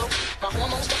backstroke. My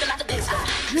hormones jumping out the biz.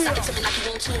 Suck it to me like you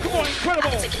want to. Come on, incredible. I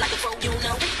can take it like a pro, you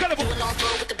know. Incredible. Do a long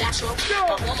throw with the backstroke. Yo.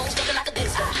 My hormones jumping out the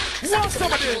biz. Suck Want it to me some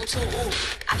of like you this? want to.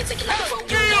 I can take it like a pro, you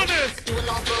Get know. on this. Do a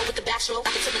long throw with the backstroke.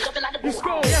 I can take it jumping out the Let's booth.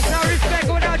 go. Yes, I respect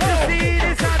what I just need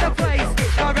inside the place.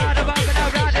 I'll ride them up and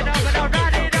I'll ride it up and I'll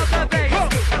ride it up the bass.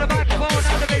 On the microphone,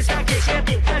 on the bass, I kick it.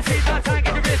 And see my time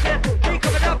get the riffing. We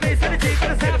coming up, bass and the G for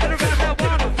the sound of the rap. Now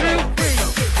 1, 2, 3.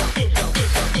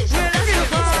 We're like to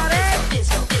party.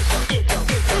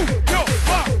 Yo,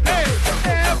 hey,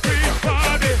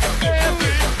 everybody,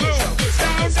 every crew.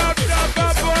 Sound up,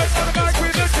 boys on the mic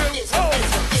with the two. Oh.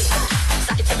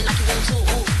 Suck it to me like you want to.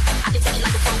 I can take it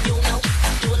like a pro, you know.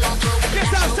 Do a long throw with the Yes,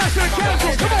 I'm backstroke. Sasha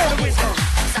Campbell. Come on.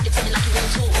 Suck it to me like you want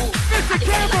to. Mr.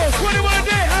 Campbell, 21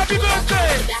 day, happy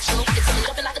birthday.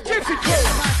 Gypsy Crew.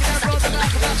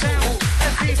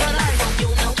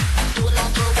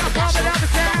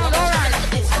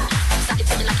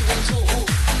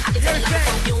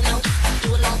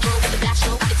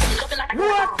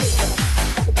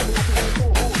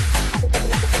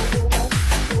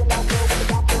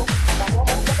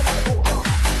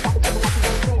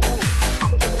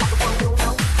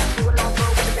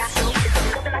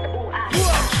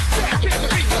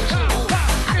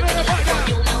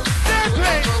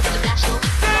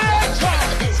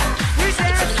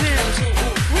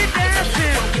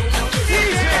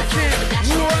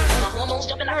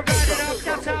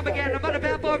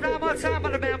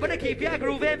 Keep your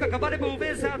grooving, back up body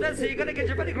moving, sound and see, gonna get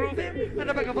your body grooving. And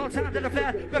the back of all sound to the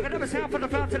flat, back another sound from the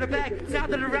front to the back,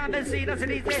 sound to the rhyme and see, that's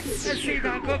an easy, and see,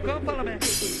 now go, follow me.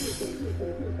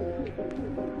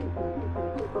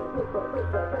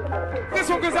 This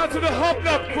one goes out to the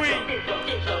Hobnob Queen.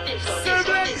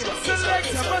 Select,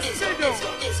 Macedo.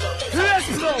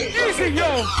 Let's blow, easy yo.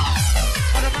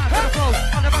 On the microphone,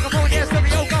 on the microphone, yes,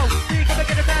 stereo go. See, come and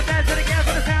get the bad bands to the gas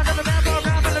for the sound of the band, ball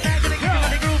round from the back to the keep your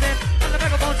body grooving. On the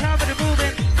microphone, time for the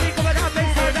moving. See, coming out,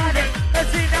 bass so riding.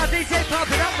 Let's see now, DJ pop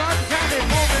it up, on the sounding.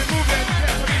 Moving,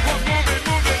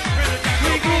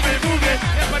 We grooving, moving.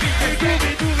 We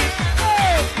grooving, moving.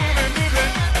 Oh!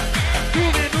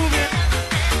 Moving.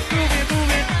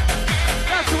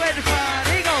 That's the way the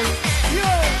party goes. Yo!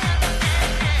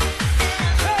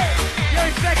 Hey! Yo,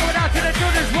 respect going out to the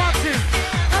children's walk to.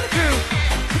 How to do?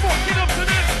 Come on, get up to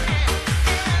this.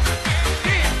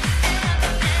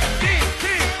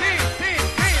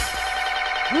 Dance.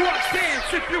 Watch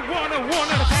dance if you wanna.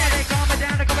 The party coming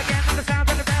down to come again on the sound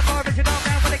of the bad bar. Original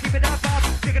man, when they keep it up, up.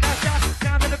 Pick it up, shot.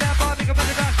 Sound of the bad bar, we come on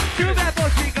the back. Two bad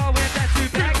boys, we go in, that's two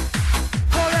back.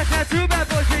 Oh, that's that two bad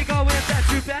boys, we go in, that's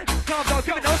two back. Come on,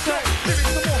 give me no sir. Give me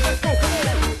some more, let's go, come on.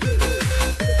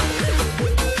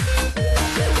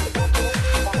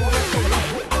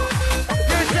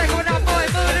 Here's that going out, boy,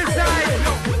 move it inside.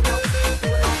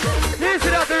 Here's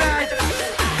it up the right.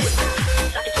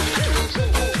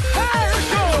 Hey, let's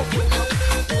go.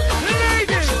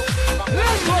 Ladies,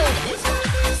 let's go.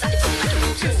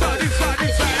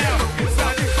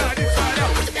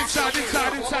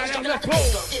 Inside out, let's go.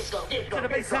 To the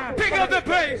bass sound. Pick up the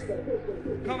bass.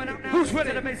 Coming up now. Who's ready?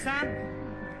 To the bass sound.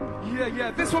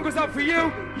 Yeah, this one goes out for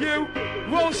you,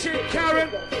 Roshi, Karen,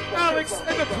 Alex,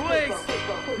 and the place.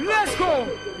 Let's go.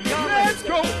 Let's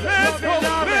go.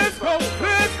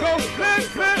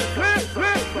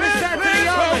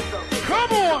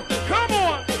 Come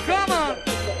on.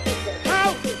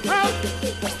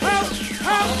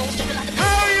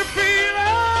 How you feeling?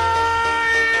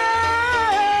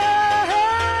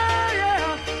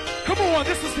 Yeah. Come on,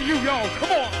 this is for you, y'all.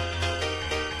 Come on.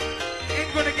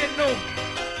 Ain't gonna get no.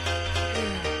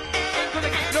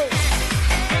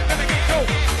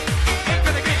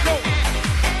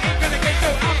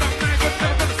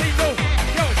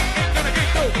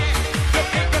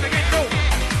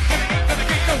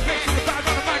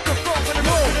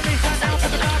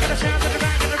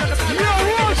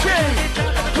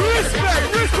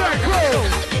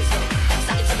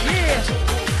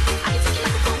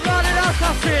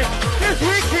 It's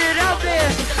wicked out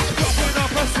there.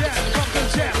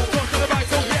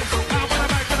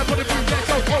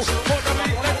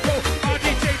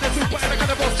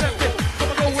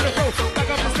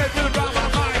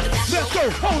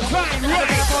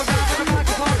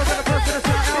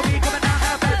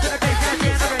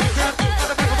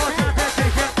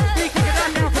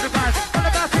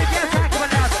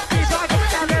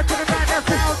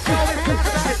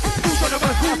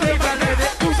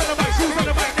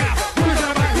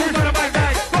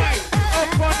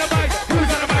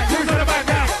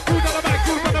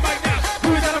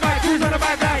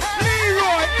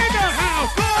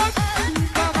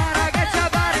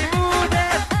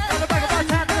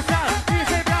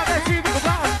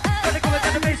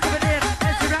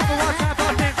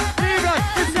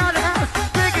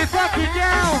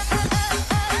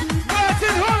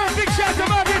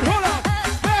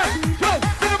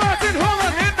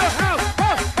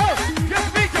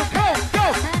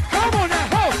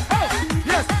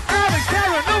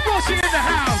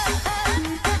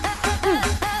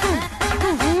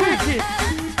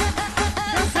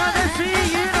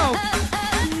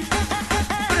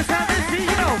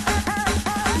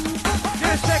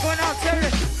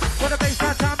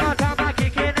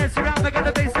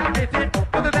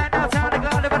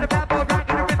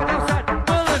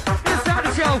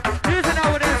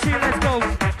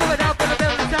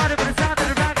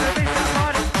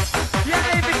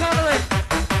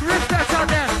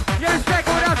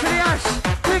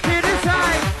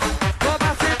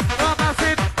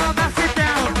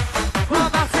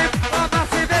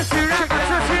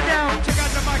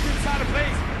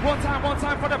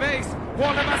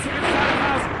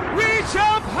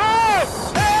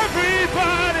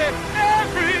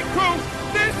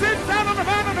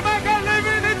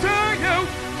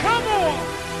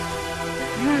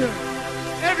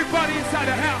 Yeah. Everybody inside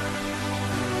the house.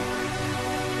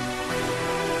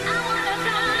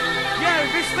 Yeah,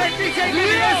 respect DJ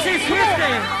Leroy,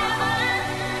 Swifty.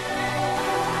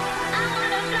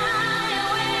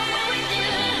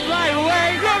 Fly away.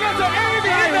 Yo, that's an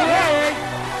Amy in the house.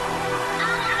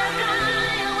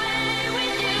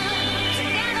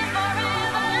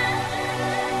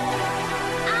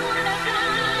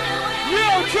 Yo,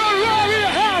 Johno in the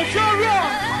house, Johno.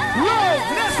 Roll,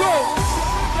 let's go.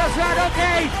 That's right,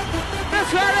 okay.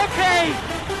 That's right, okay.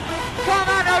 Come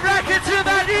on, I rock it to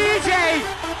the DJ.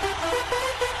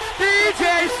 DJ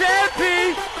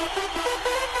Stempy.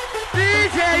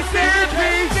 DJ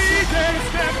Stempy. DJ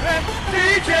Stempy.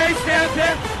 DJ Stempy.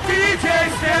 DJ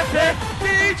Stempy.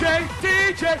 DJ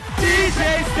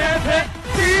Stempy.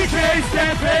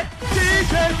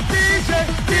 DJ Stempy.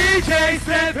 DJ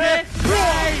Stempy.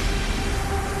 Right.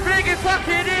 Bring it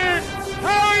fucking in.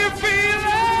 How you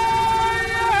feeling?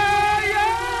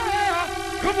 Yeah.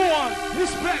 Come on,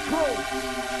 respect, bro.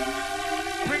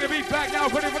 Bring the beat back now,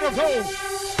 ready for the roll.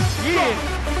 Yeah.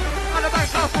 On the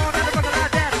microphone, on the rock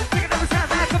like that. Picking up the sound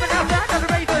now, coming out back on the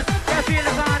ravers. Yeah,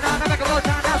 feeling fine on the microphone,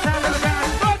 now sound of the ground.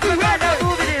 Moving right now,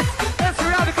 moving it. Let's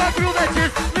around the country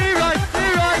matches. Leroy,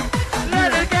 let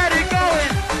it get it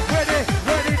going.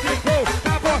 Ready to go.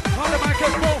 Now, boy, on the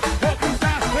microphone. Walk through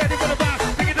style, ready for the vibe.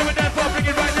 Bring it to a dance floor, bring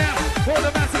it right now. For the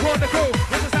man, support the crew.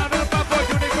 It's the sound of the bad boy,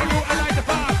 doing it for you. I like the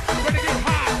vibe. Ready to get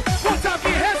high. One time,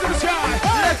 get your hands to the sky.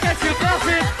 Let's get you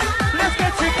bouncing. Let's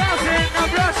get you bouncing. I'm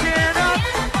rushing up.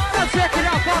 Now check it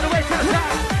out all the way to the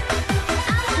top.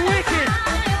 Wicked.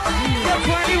 You're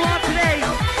 21 today.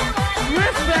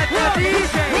 Respect the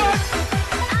DJ.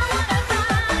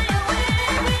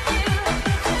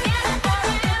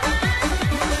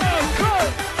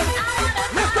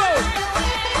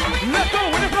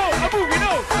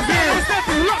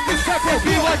 If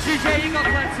you want DJ, you got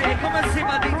plenty. Come and see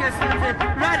my DJ Stempy.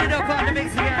 Ride it up on the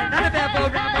mix again. Not a bad boy,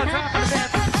 round more time for the band.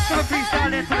 Come and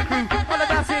freestyle into the crew. All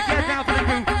about it, get down for the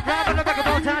crew. Round on the back of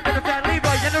all time to the band.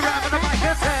 Leroy, in the round on the mic,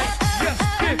 let's say. Yes,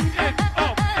 get it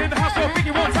up in the house for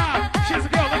Biggie one time. She's a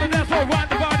girl on the dance floor, ride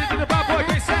the body to the bad boy,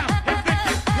 great sound. It's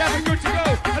Titchy, yeah, we're good to go.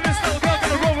 And this little girl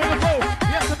gonna roll with the flow.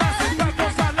 Yes, the massive back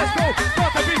on side, let's go.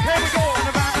 Start the beat, here we go. On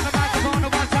the round on the microphone, the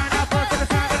one time now, bust to the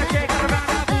sound of the shake. On the round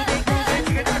now, moving, grooving,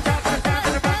 chicken to the top of the sound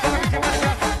of the back door. You wanna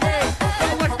go? Hey,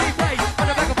 don't watch me play. On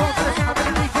the microphone to the sound of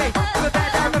the DJ. Do it back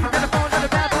down, looking to the phone, to the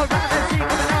bad boy, round and see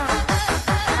coming on.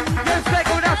 Yes, they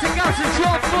going out to Gus and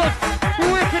short foot.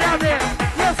 Wicked out there.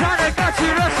 Yes, Hannah got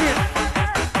you rushing.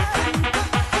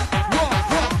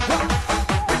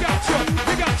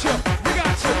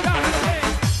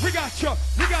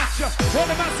 All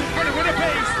the massive ready with the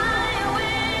bass.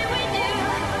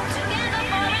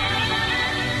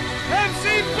 MC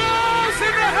Boss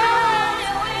in the house.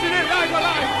 Did it live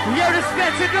alive? Yeah,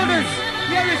 respect to others.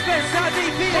 Yeah, respect to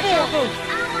CD4 and Carlo.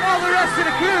 All the rest of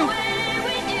the crew.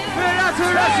 We're out to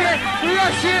rush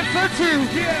it for two.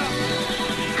 Yeah.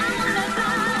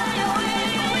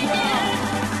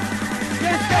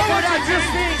 Let's go for that just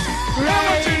thing.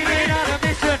 Riding on a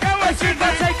mission. Let's see if I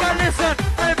take a listen.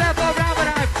 I'm about to round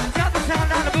with I. Got the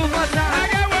sound on the boom one I time.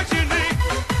 got what you need.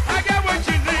 I got what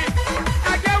you need.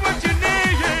 I got what you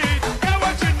need. Got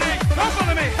what you need. Come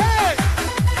follow me. Hey.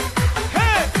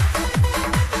 Hey.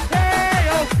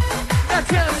 Hey, oh. Let's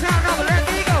hear the sound of it. Let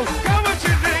me go. Got what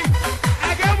you need.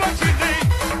 I got what you need.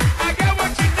 I got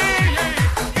what you need.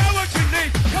 Got what you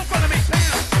need. Come follow me.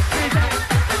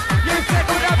 You said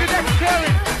go down, be back to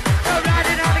Curry. No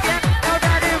riding on again. No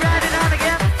riding on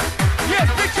again. Yes,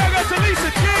 big shout out to Lisa,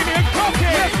 Jamie, and Cocky.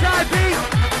 Yes, I be.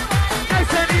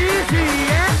 Nice and easy,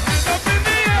 yeah. Hands up in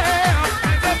the air.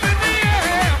 Hands up in the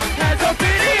air. Hands up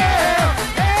in the air.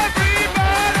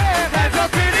 Everybody. Hands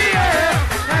up in the air.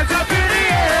 Hands up in the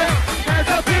air. Hands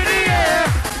up in the air.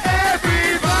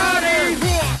 Everybody.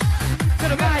 To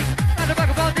the mic. On the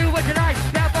microphone, do what you like.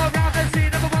 Bad boy round and see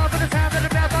number one for the sound of the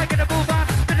bad boy. Gonna move on.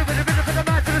 Rhythm for the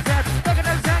mic to the set. Looking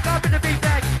at the sound, got in the beat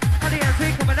back. On the MC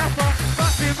coming up on.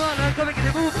 Rock me, runner, coming in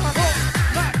the move on.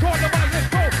 Like on the mic, let's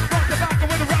go. Rock the back and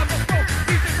with the rhyme, let's go.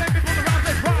 DJ Stempy for the rhyme,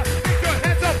 let's ride. Get your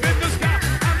hands up in the sky.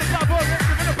 I'm the bad boy,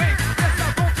 rocking with the bass. Yes, I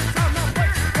want to time, no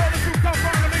break. All the crew come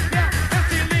from the mix down.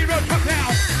 MC Leroy, come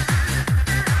down.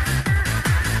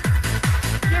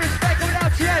 Your respect coming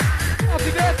out, Jen.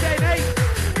 Happy birthday, mate.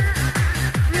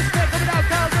 Respect coming out,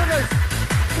 Carl Brothers.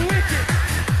 Wicked.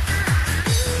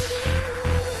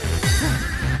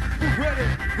 Who's ready?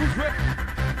 Who's ready?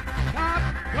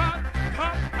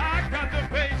 I got the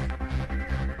bass.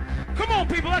 Come on,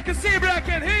 people, I can see you, but I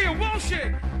can't hear you. Wash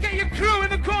it. Get your crew in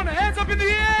the corner. Hands up in the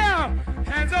air.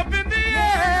 Hands up in the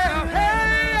air.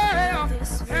 Hey,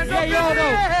 hands up in the Johno.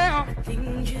 air.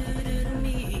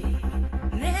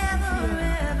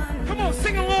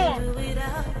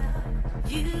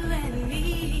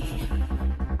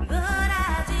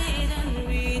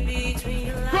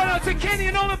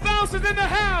 and all the bouncers in the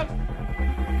house.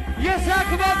 Yes, sir,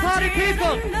 come on, party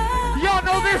people. Y'all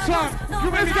know this one.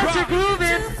 Let's get you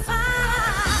grooving.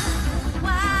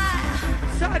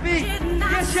 Side B.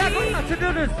 Yes, sir, come on to do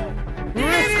this.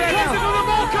 Respect Close to now. the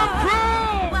Malcolm crew.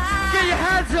 Get your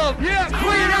hands up. Yeah,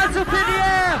 Put your hands up in the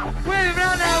air. Wave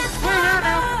around now. Wave around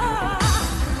now.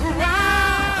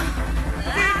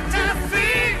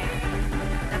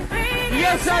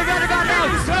 Yes, sir, right about now.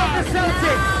 Off the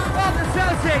Celtic. Off the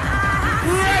Celtic.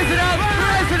 Raise it up.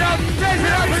 Raise it up. Raise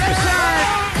it up. Left side.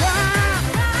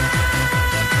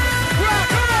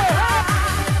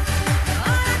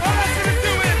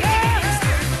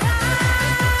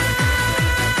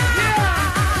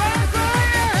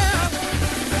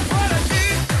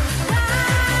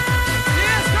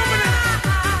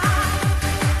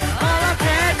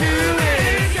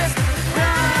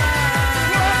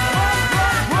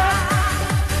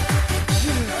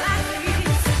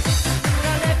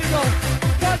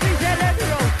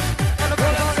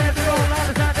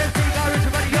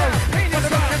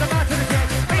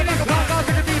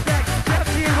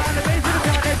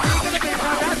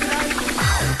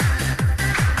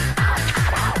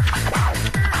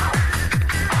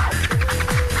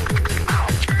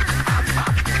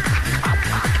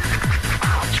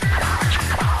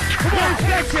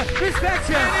 Respect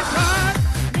you.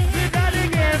 We got it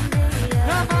again.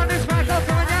 Come on, this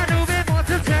microphone, I know we want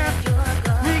to turn.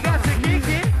 We got to kick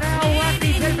it now. One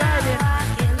DJ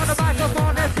riding on the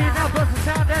microphone. That's it. Now bust the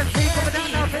sound. That's it. Coming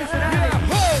down now, face it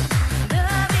out.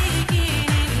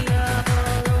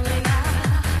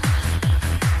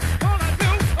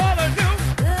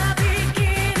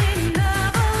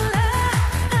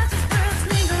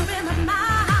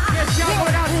 Yes, y'all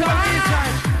going outside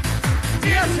inside.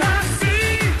 Yes, sir.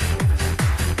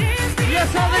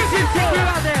 Yes, all the teams take you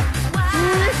out there.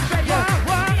 Respect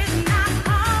you.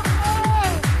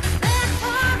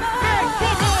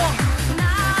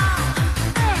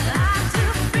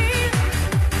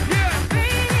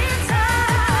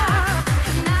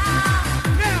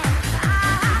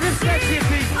 Respect you,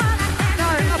 Pete. No,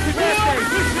 happy birthday.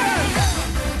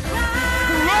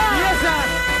 Yes, sir.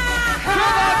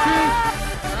 Come on, crew.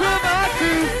 Come on,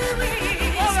 crew.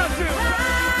 All of you.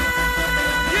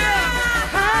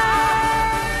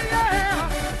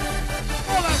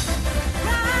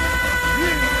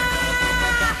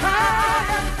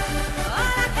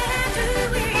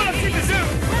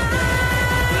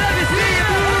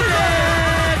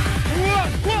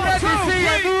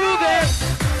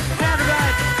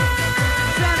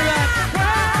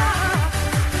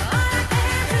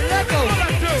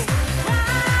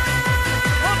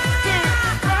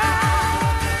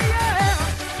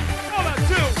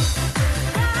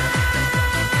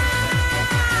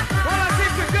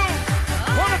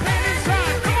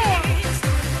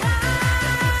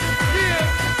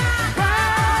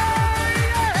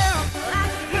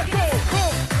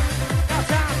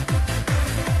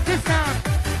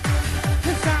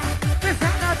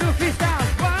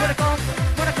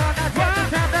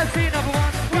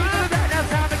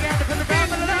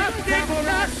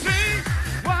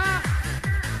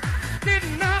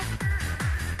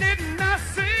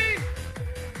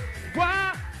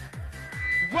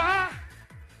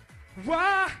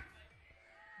 Why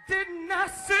didn't I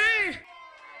see?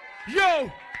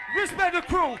 Yo, respect the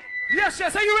crew. Yes,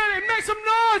 yes. Are you ready? Make some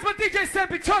noise, but DJ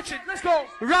Stempy, touch it. Let's go.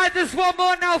 Right, there's one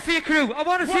more now for your crew. I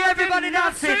want to see Why everybody didn't I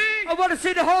dancing. see? I want to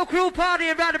see the whole crew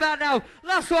partying right about now.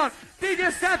 Last one.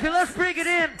 DJ Stempy, let's bring it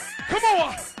in. Come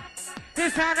on.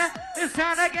 This time,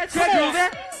 get your Come on.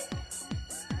 groove.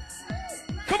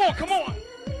 Come on, come on.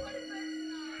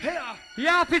 Here.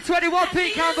 Yappy 21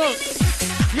 Pete Campbell.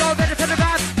 You're ready for the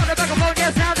vibe. On the microphone,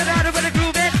 yes, now the night with the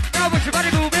groove in. Now with your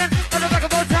body moving. On the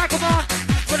microphone, time, come on.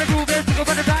 With the groove in, go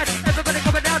for the ride. Everybody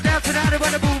coming down, dance tonight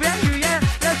with the move in. You, yeah,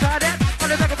 let's ride it. On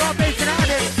the microphone, bass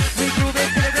tonight. We groove in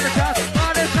till it's in the top.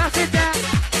 On the pass it down.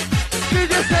 We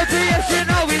just go to yes, you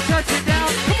know we touch it down.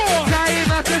 Come on.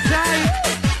 Time after time.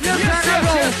 Yes, Yes, and yes,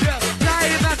 roll. yes, yes.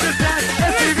 Time after time.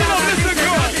 Let's go, listen,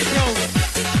 go.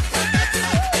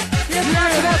 Yes, now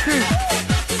come on through.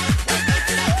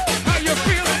 How you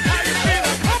feeling? How you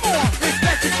feeling? Come on.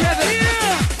 Respect each other.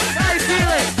 Yeah. How you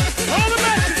feeling? All the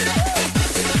message.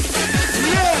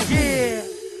 Yeah.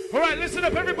 Yeah. All right, listen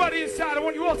up, everybody inside. I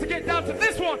want you all to get down to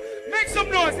this one. Make some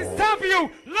noise. It's time for you.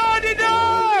 Lordy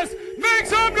does. Make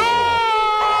some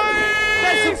noise.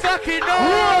 Make some fucking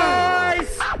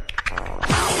noise.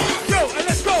 Yo, and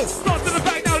let's go. Start to the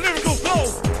back now. Lyrical flow.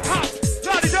 Hot.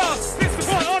 Lordy does. It's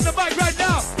the one on the mic right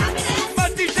now. My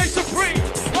DJ Supreme.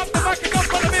 Pop the mic and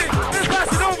up on the minute. Let's pass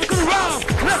it over to the round.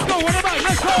 Let's go. On the mic.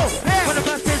 Let's go. When the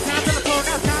bus is down to the floor,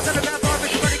 now sound to the bad boy,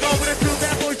 everybody go with a two-bad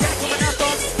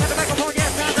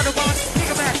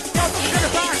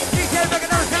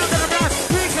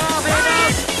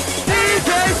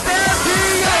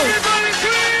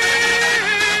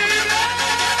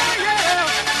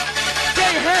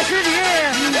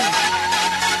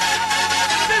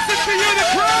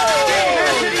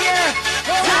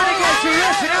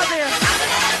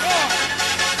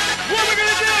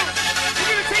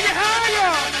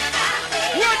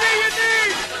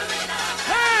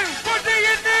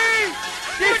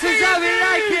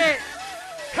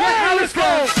let's go.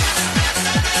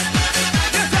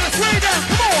 Yes, that's way down.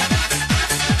 Come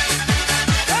on.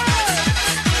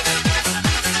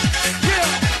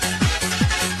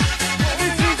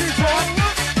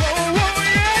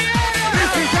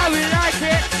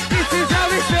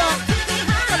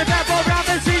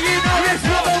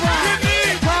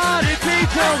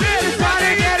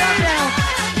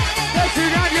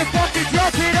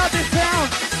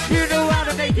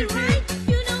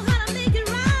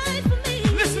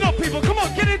 Listen up, people. Come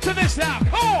on, get into this now.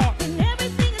 Come on.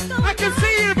 I can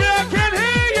see you, but I can't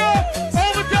hear you.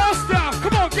 All the door stuff.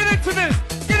 Come on, get into this.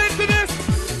 Get into this.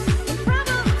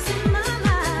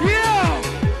 Yeah.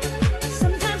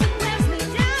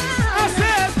 I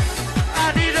said, I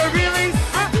need a release.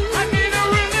 I need a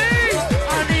release.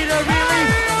 I need a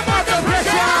release. Of the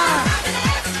pressure.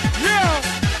 Yeah.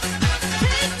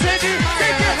 Take it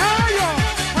higher.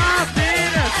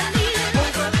 Happiness.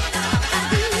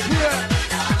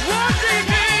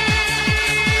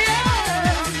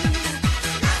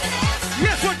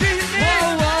 Yes, what do you need?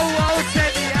 Whoa, whoa, whoa,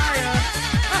 take me higher.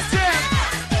 I said,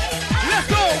 let's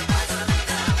go.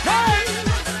 Hey,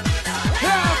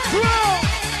 yeah, cool.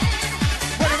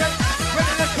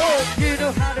 Ready, let's go. You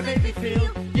know how to make me feel.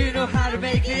 You know how to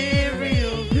make it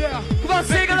real. Yeah. Come on,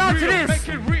 sing along to this. Make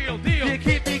it real deal. You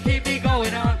keep me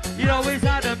going on. You always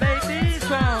how to make me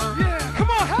strong. Yeah, come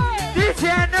on, hey. This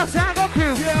year, no Sango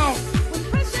crew. Yeah.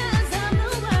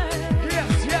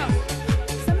 Yes, yes.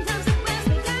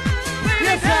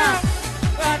 Yes, sir.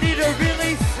 I need a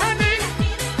release.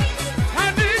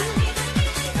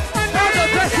 Of the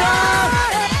pressure.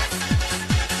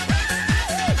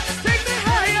 Take me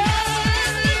higher.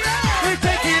 We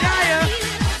take it higher.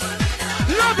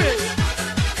 Love it.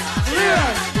 Yeah.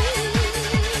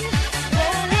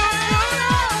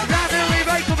 Round and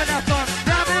Leroy coming up on.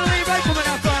 Round and Leroy coming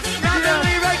up on. Round and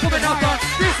Leroy coming up on.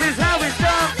 This is how it's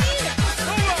done.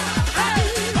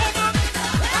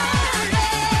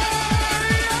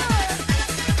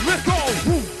 Let's go.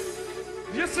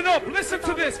 Listen up. Listen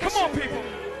to this. Come on, people.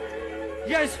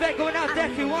 Yeah, respect going out there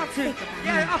if you want to.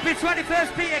 Yeah, up in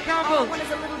 21st Peter Campbell.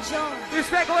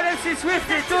 Respect going MC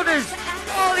Swifty, Dunners,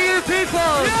 all you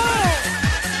people.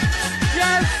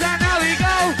 Yes, and now we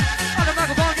go. On the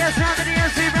microphone, yes, round to the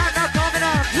MC right now coming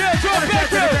on. Yeah, drop back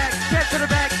to the there. back, step to the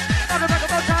back. On the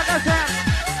microphone, time that's that.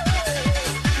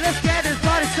 Let's get this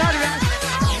party started.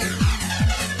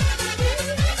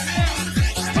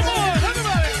 Come on,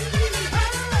 everybody.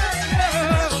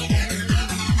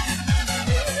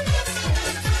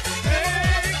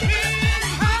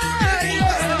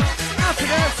 After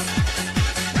this.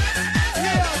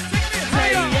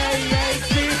 Say, yeah, yeah,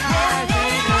 see how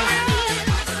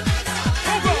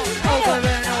over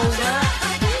and over.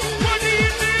 What do you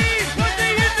need? What do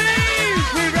you need?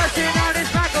 We rushing on this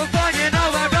microphone, you know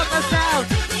I run my sound.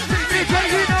 Because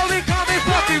you know we call me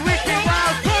fucking wicked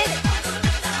wild.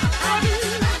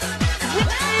 What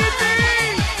do you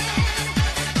need?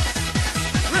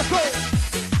 Let's go.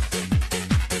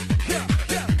 Yeah,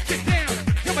 yeah, get down.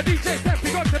 You're my DJ, Stempy,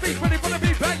 got the beat, ready for the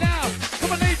beat right now.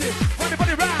 Come on, ladies, run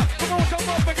everybody round. Come on, jump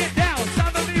up and get down.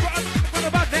 Sound the Leroy, what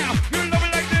about now? You love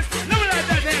it like this, love it like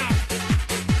that now.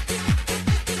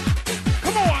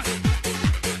 Come on.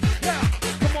 Yeah,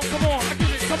 come on, come on. I get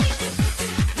it, come on.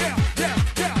 Yeah, yeah,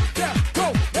 yeah, yeah. Go,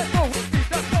 let's go,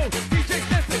 let's go. DJ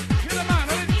Stempy, you're the man,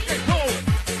 let's get go.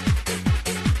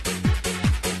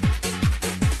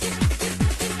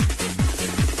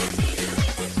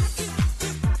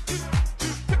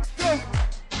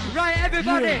 Right,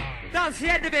 everybody, that's the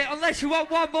end of it, unless you want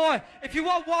one more. If you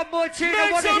want one more tune, I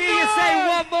Make want to some hear you say noise.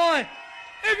 one more.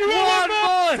 If you One want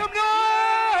more. some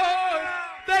noise,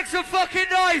 Make some fucking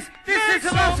noise. This Make is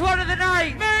the last some- one of the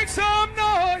night. make some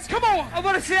noise. Come on. I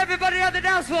want to see everybody on the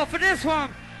dance floor for this one.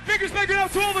 Fingers making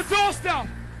out to all the door stuff,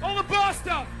 all the bar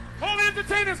stuff, all the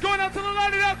entertainers going out to the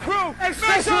lighted out crew. Make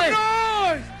Especially- some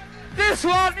noise. This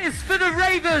one is for the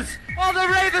ravers. All the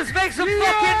ravers, make some Yeah.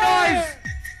 fucking noise.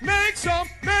 Make some,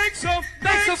 make some,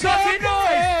 Make some fucking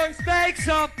noise. Make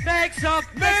some, make some,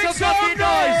 make some fucking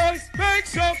noise. Make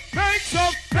some, make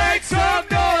some, make some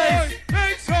noise.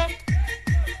 Make some.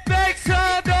 Make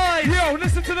some noise. Yo,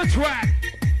 listen to the track.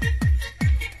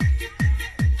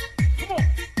 Come on.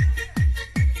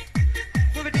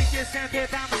 With a DJ stand here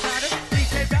down beside it.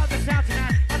 DJ down the sound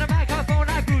tonight. On the microphone,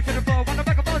 I grew to the floor. On the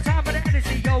microphone, time for the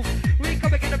energy, yo. We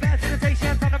come and get a bad sensation.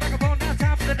 On the microphone, now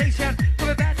time for the nation.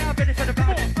 Coming back now, ready for the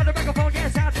battle. On the microphone,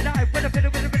 yes, out tonight. With a bit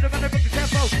of the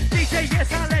tempo. DJ,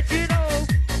 yes, I'll let you know.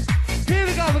 Here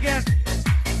we go again.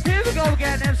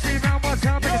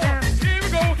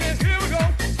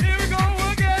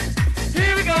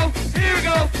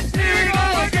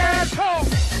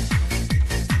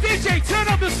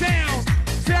 the sound.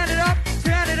 Turn it up,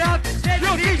 turn it up. Let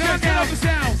Yo, the beat DJ, come turn down. up the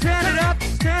sound. Turn it up,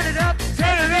 turn it up. Turn it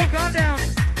Let the beat up. come down.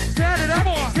 Turn it up, Come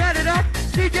on. turn it up.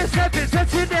 DJ Stempy,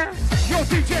 touch it down. Yo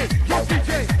DJ, rock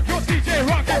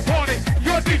that party.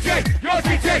 Yo DJ,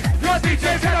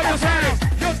 turn up the sound.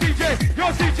 Yo DJ,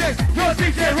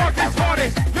 rock that party.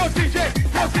 Yo DJ,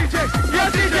 rock the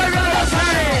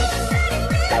party.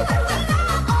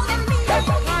 I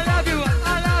love you, I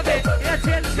love it. Yeah,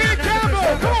 turn it Big Carlo,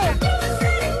 come on.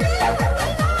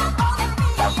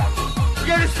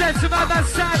 You're the sense of my man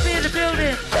side in the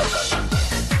building.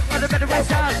 On the better way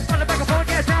side, on the microphone,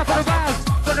 get down for the wild.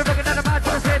 On the record, the mind, to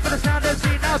for the sound of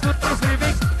scene. Now, put this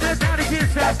moving. Turn down the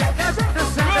kids, now, the sound of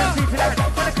scene tonight.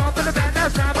 When I come for the band, now,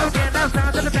 sound again, now,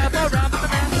 sound of the band, all around with the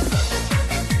man.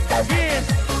 Yeah.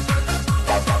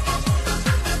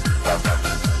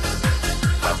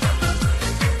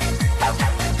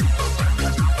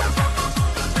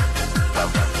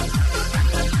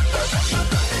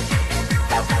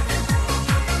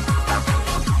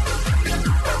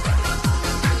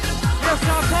 Yes,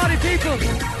 our party people.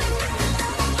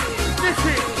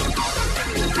 Listen.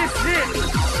 This is it.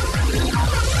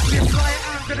 It's like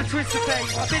I'm gonna twist the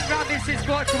face. I've been round this since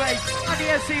quarter to 8. On the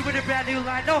MC with a brand new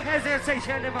line. No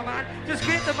hesitation in my mind. Just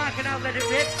grip the mic and I'll let it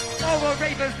rip. All our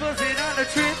ravers buzzing on a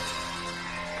trip.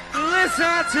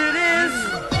 Listen to this.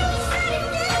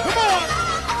 Come on.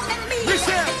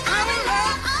 Listen.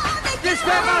 This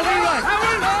man, my Leroy.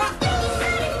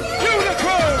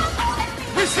 Unicorn.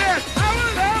 Listen.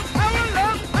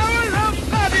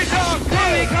 Body dog.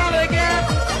 Here we come again.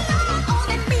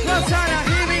 One time now,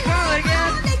 here we come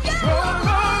again.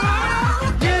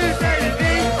 You say to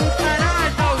me, and I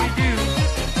know we do.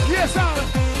 Yes, I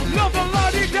love the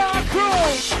Lottie Dog crew.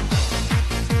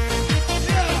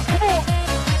 Yeah, come on.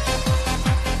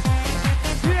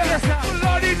 Yes,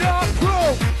 Lottie Dog crew.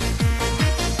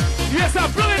 Yes,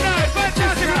 brilliant night,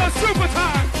 fantastic, super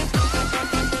time.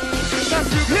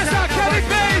 Yes, Kelly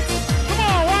Bates. Come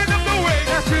on, wind up the way.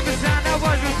 That's super sound, that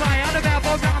was the fly. On the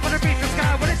battlefield ground, on the beach, the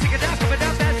sky. When it's taking down, coming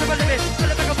down, that's the limit. On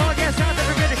the microphone, yeah, sound of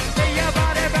the rhythm. Say your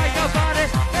body, right, your body.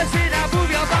 Let's see now, move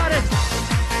your body.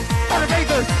 All the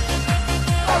ravers.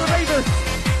 All the ravers.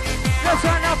 That's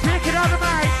right now, pick it on the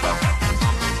mic.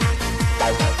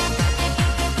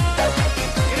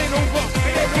 It ain't over.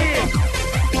 It ain't over.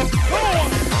 Come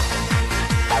on.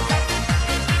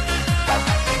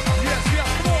 Yes,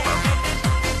 come on.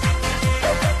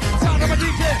 Sound of a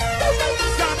DJ.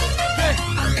 Sound.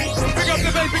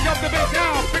 Pick up the bass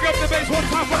now. Pick up the bass one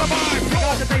time for the mind. Pick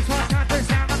up the bass one time for the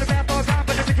sound on the rap or rhyme,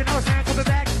 but the original sound coming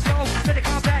back. So, let it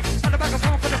come back. On the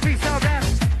microphone for the freestyle rap.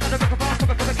 On the microphone, come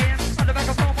again. On the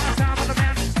microphone, one time on the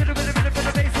man. Hit it with the rhythm, for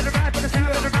the bass, for the ride, for the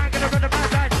sound, for the rhyme, gonna run the right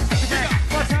side. Take it back.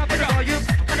 One time for the volume.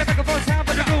 On the microphone, sound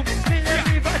for the room. Feel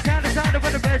every right sound inside of the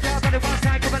bird out. On the one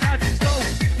side, coming out. So,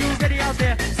 you ready out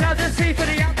there? Sound and see for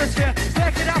the atmosphere.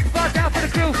 Back it up, far down for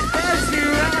the crew. As you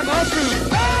rhyme all through.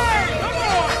 Hey, come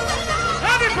on.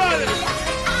 Everybody.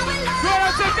 Go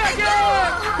out to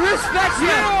Beckett. Respect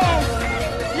you.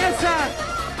 Yes, sir.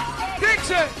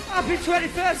 Dixon. Happy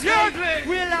 21st, Yardley.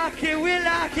 we like it, we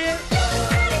like it.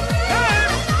 Hey.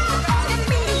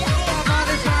 I'm on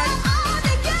the side.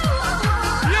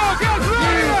 Yo, girls, You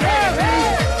ready to hate me,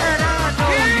 have and I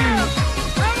know you.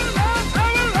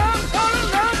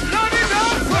 Lottie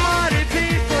Dog. Party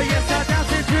people, yes, I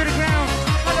dance it to the ground.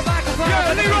 On the microphone, Yeah,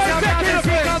 on the Leroy, beat, take on it the up,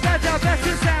 beat, babe. on that, your best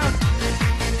in sound.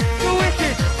 Go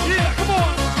wicked. Yeah, come on.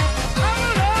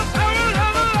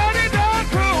 Lottie Dog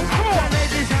crew. Come on.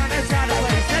 Ladies on that side of the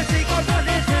place, let's see, go on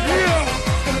into the Yeah.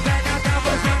 Coming back now, down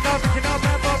for the sound, original,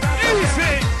 rap, rap, rap.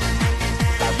 Easy.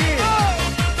 Yeah.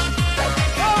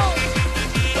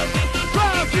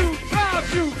 Drive you.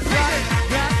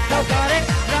 Rock the party,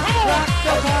 rock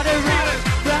the party,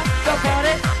 rock the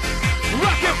party.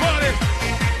 Rock your body.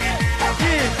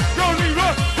 Yeah. Go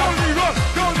Leroy.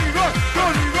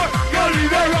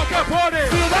 Rock your party.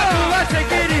 Move up,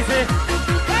 take it easy.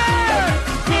 Hey.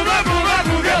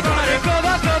 Move your body. Come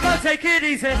on, take it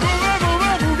easy.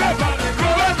 Move your body.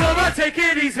 Come on, take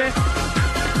it easy. Make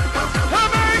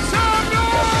some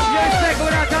noise. Yeah, check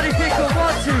it out, Johnny Pickle,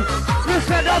 1, 2.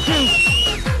 Respect up to.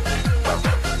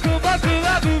 Come on,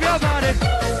 move your body.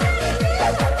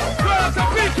 Go out to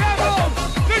Big Carlo.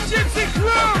 The Gypsy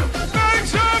crew. Make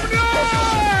some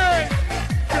noise.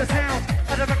 The sound,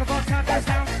 on the microphone, time the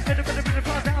sound. Hit the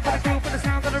ball down for the crew, for the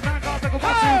sound of the round, go back and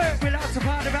watch Hey. you. We like to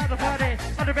party around the party.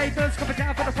 On the ravers coming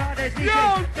down for the party. DJ, Yo,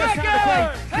 that's how to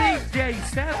Beckett. play. DJ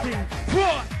Stempy.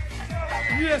 What?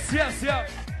 Yes.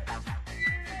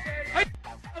 Hey,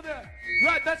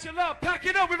 right, that's your love. Pack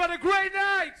it up. We've had a great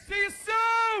night. See you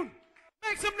soon.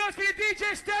 Make some noise for your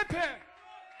DJ Stempy.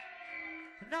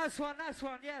 Nice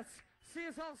one, yes. See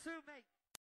us all soon, mate.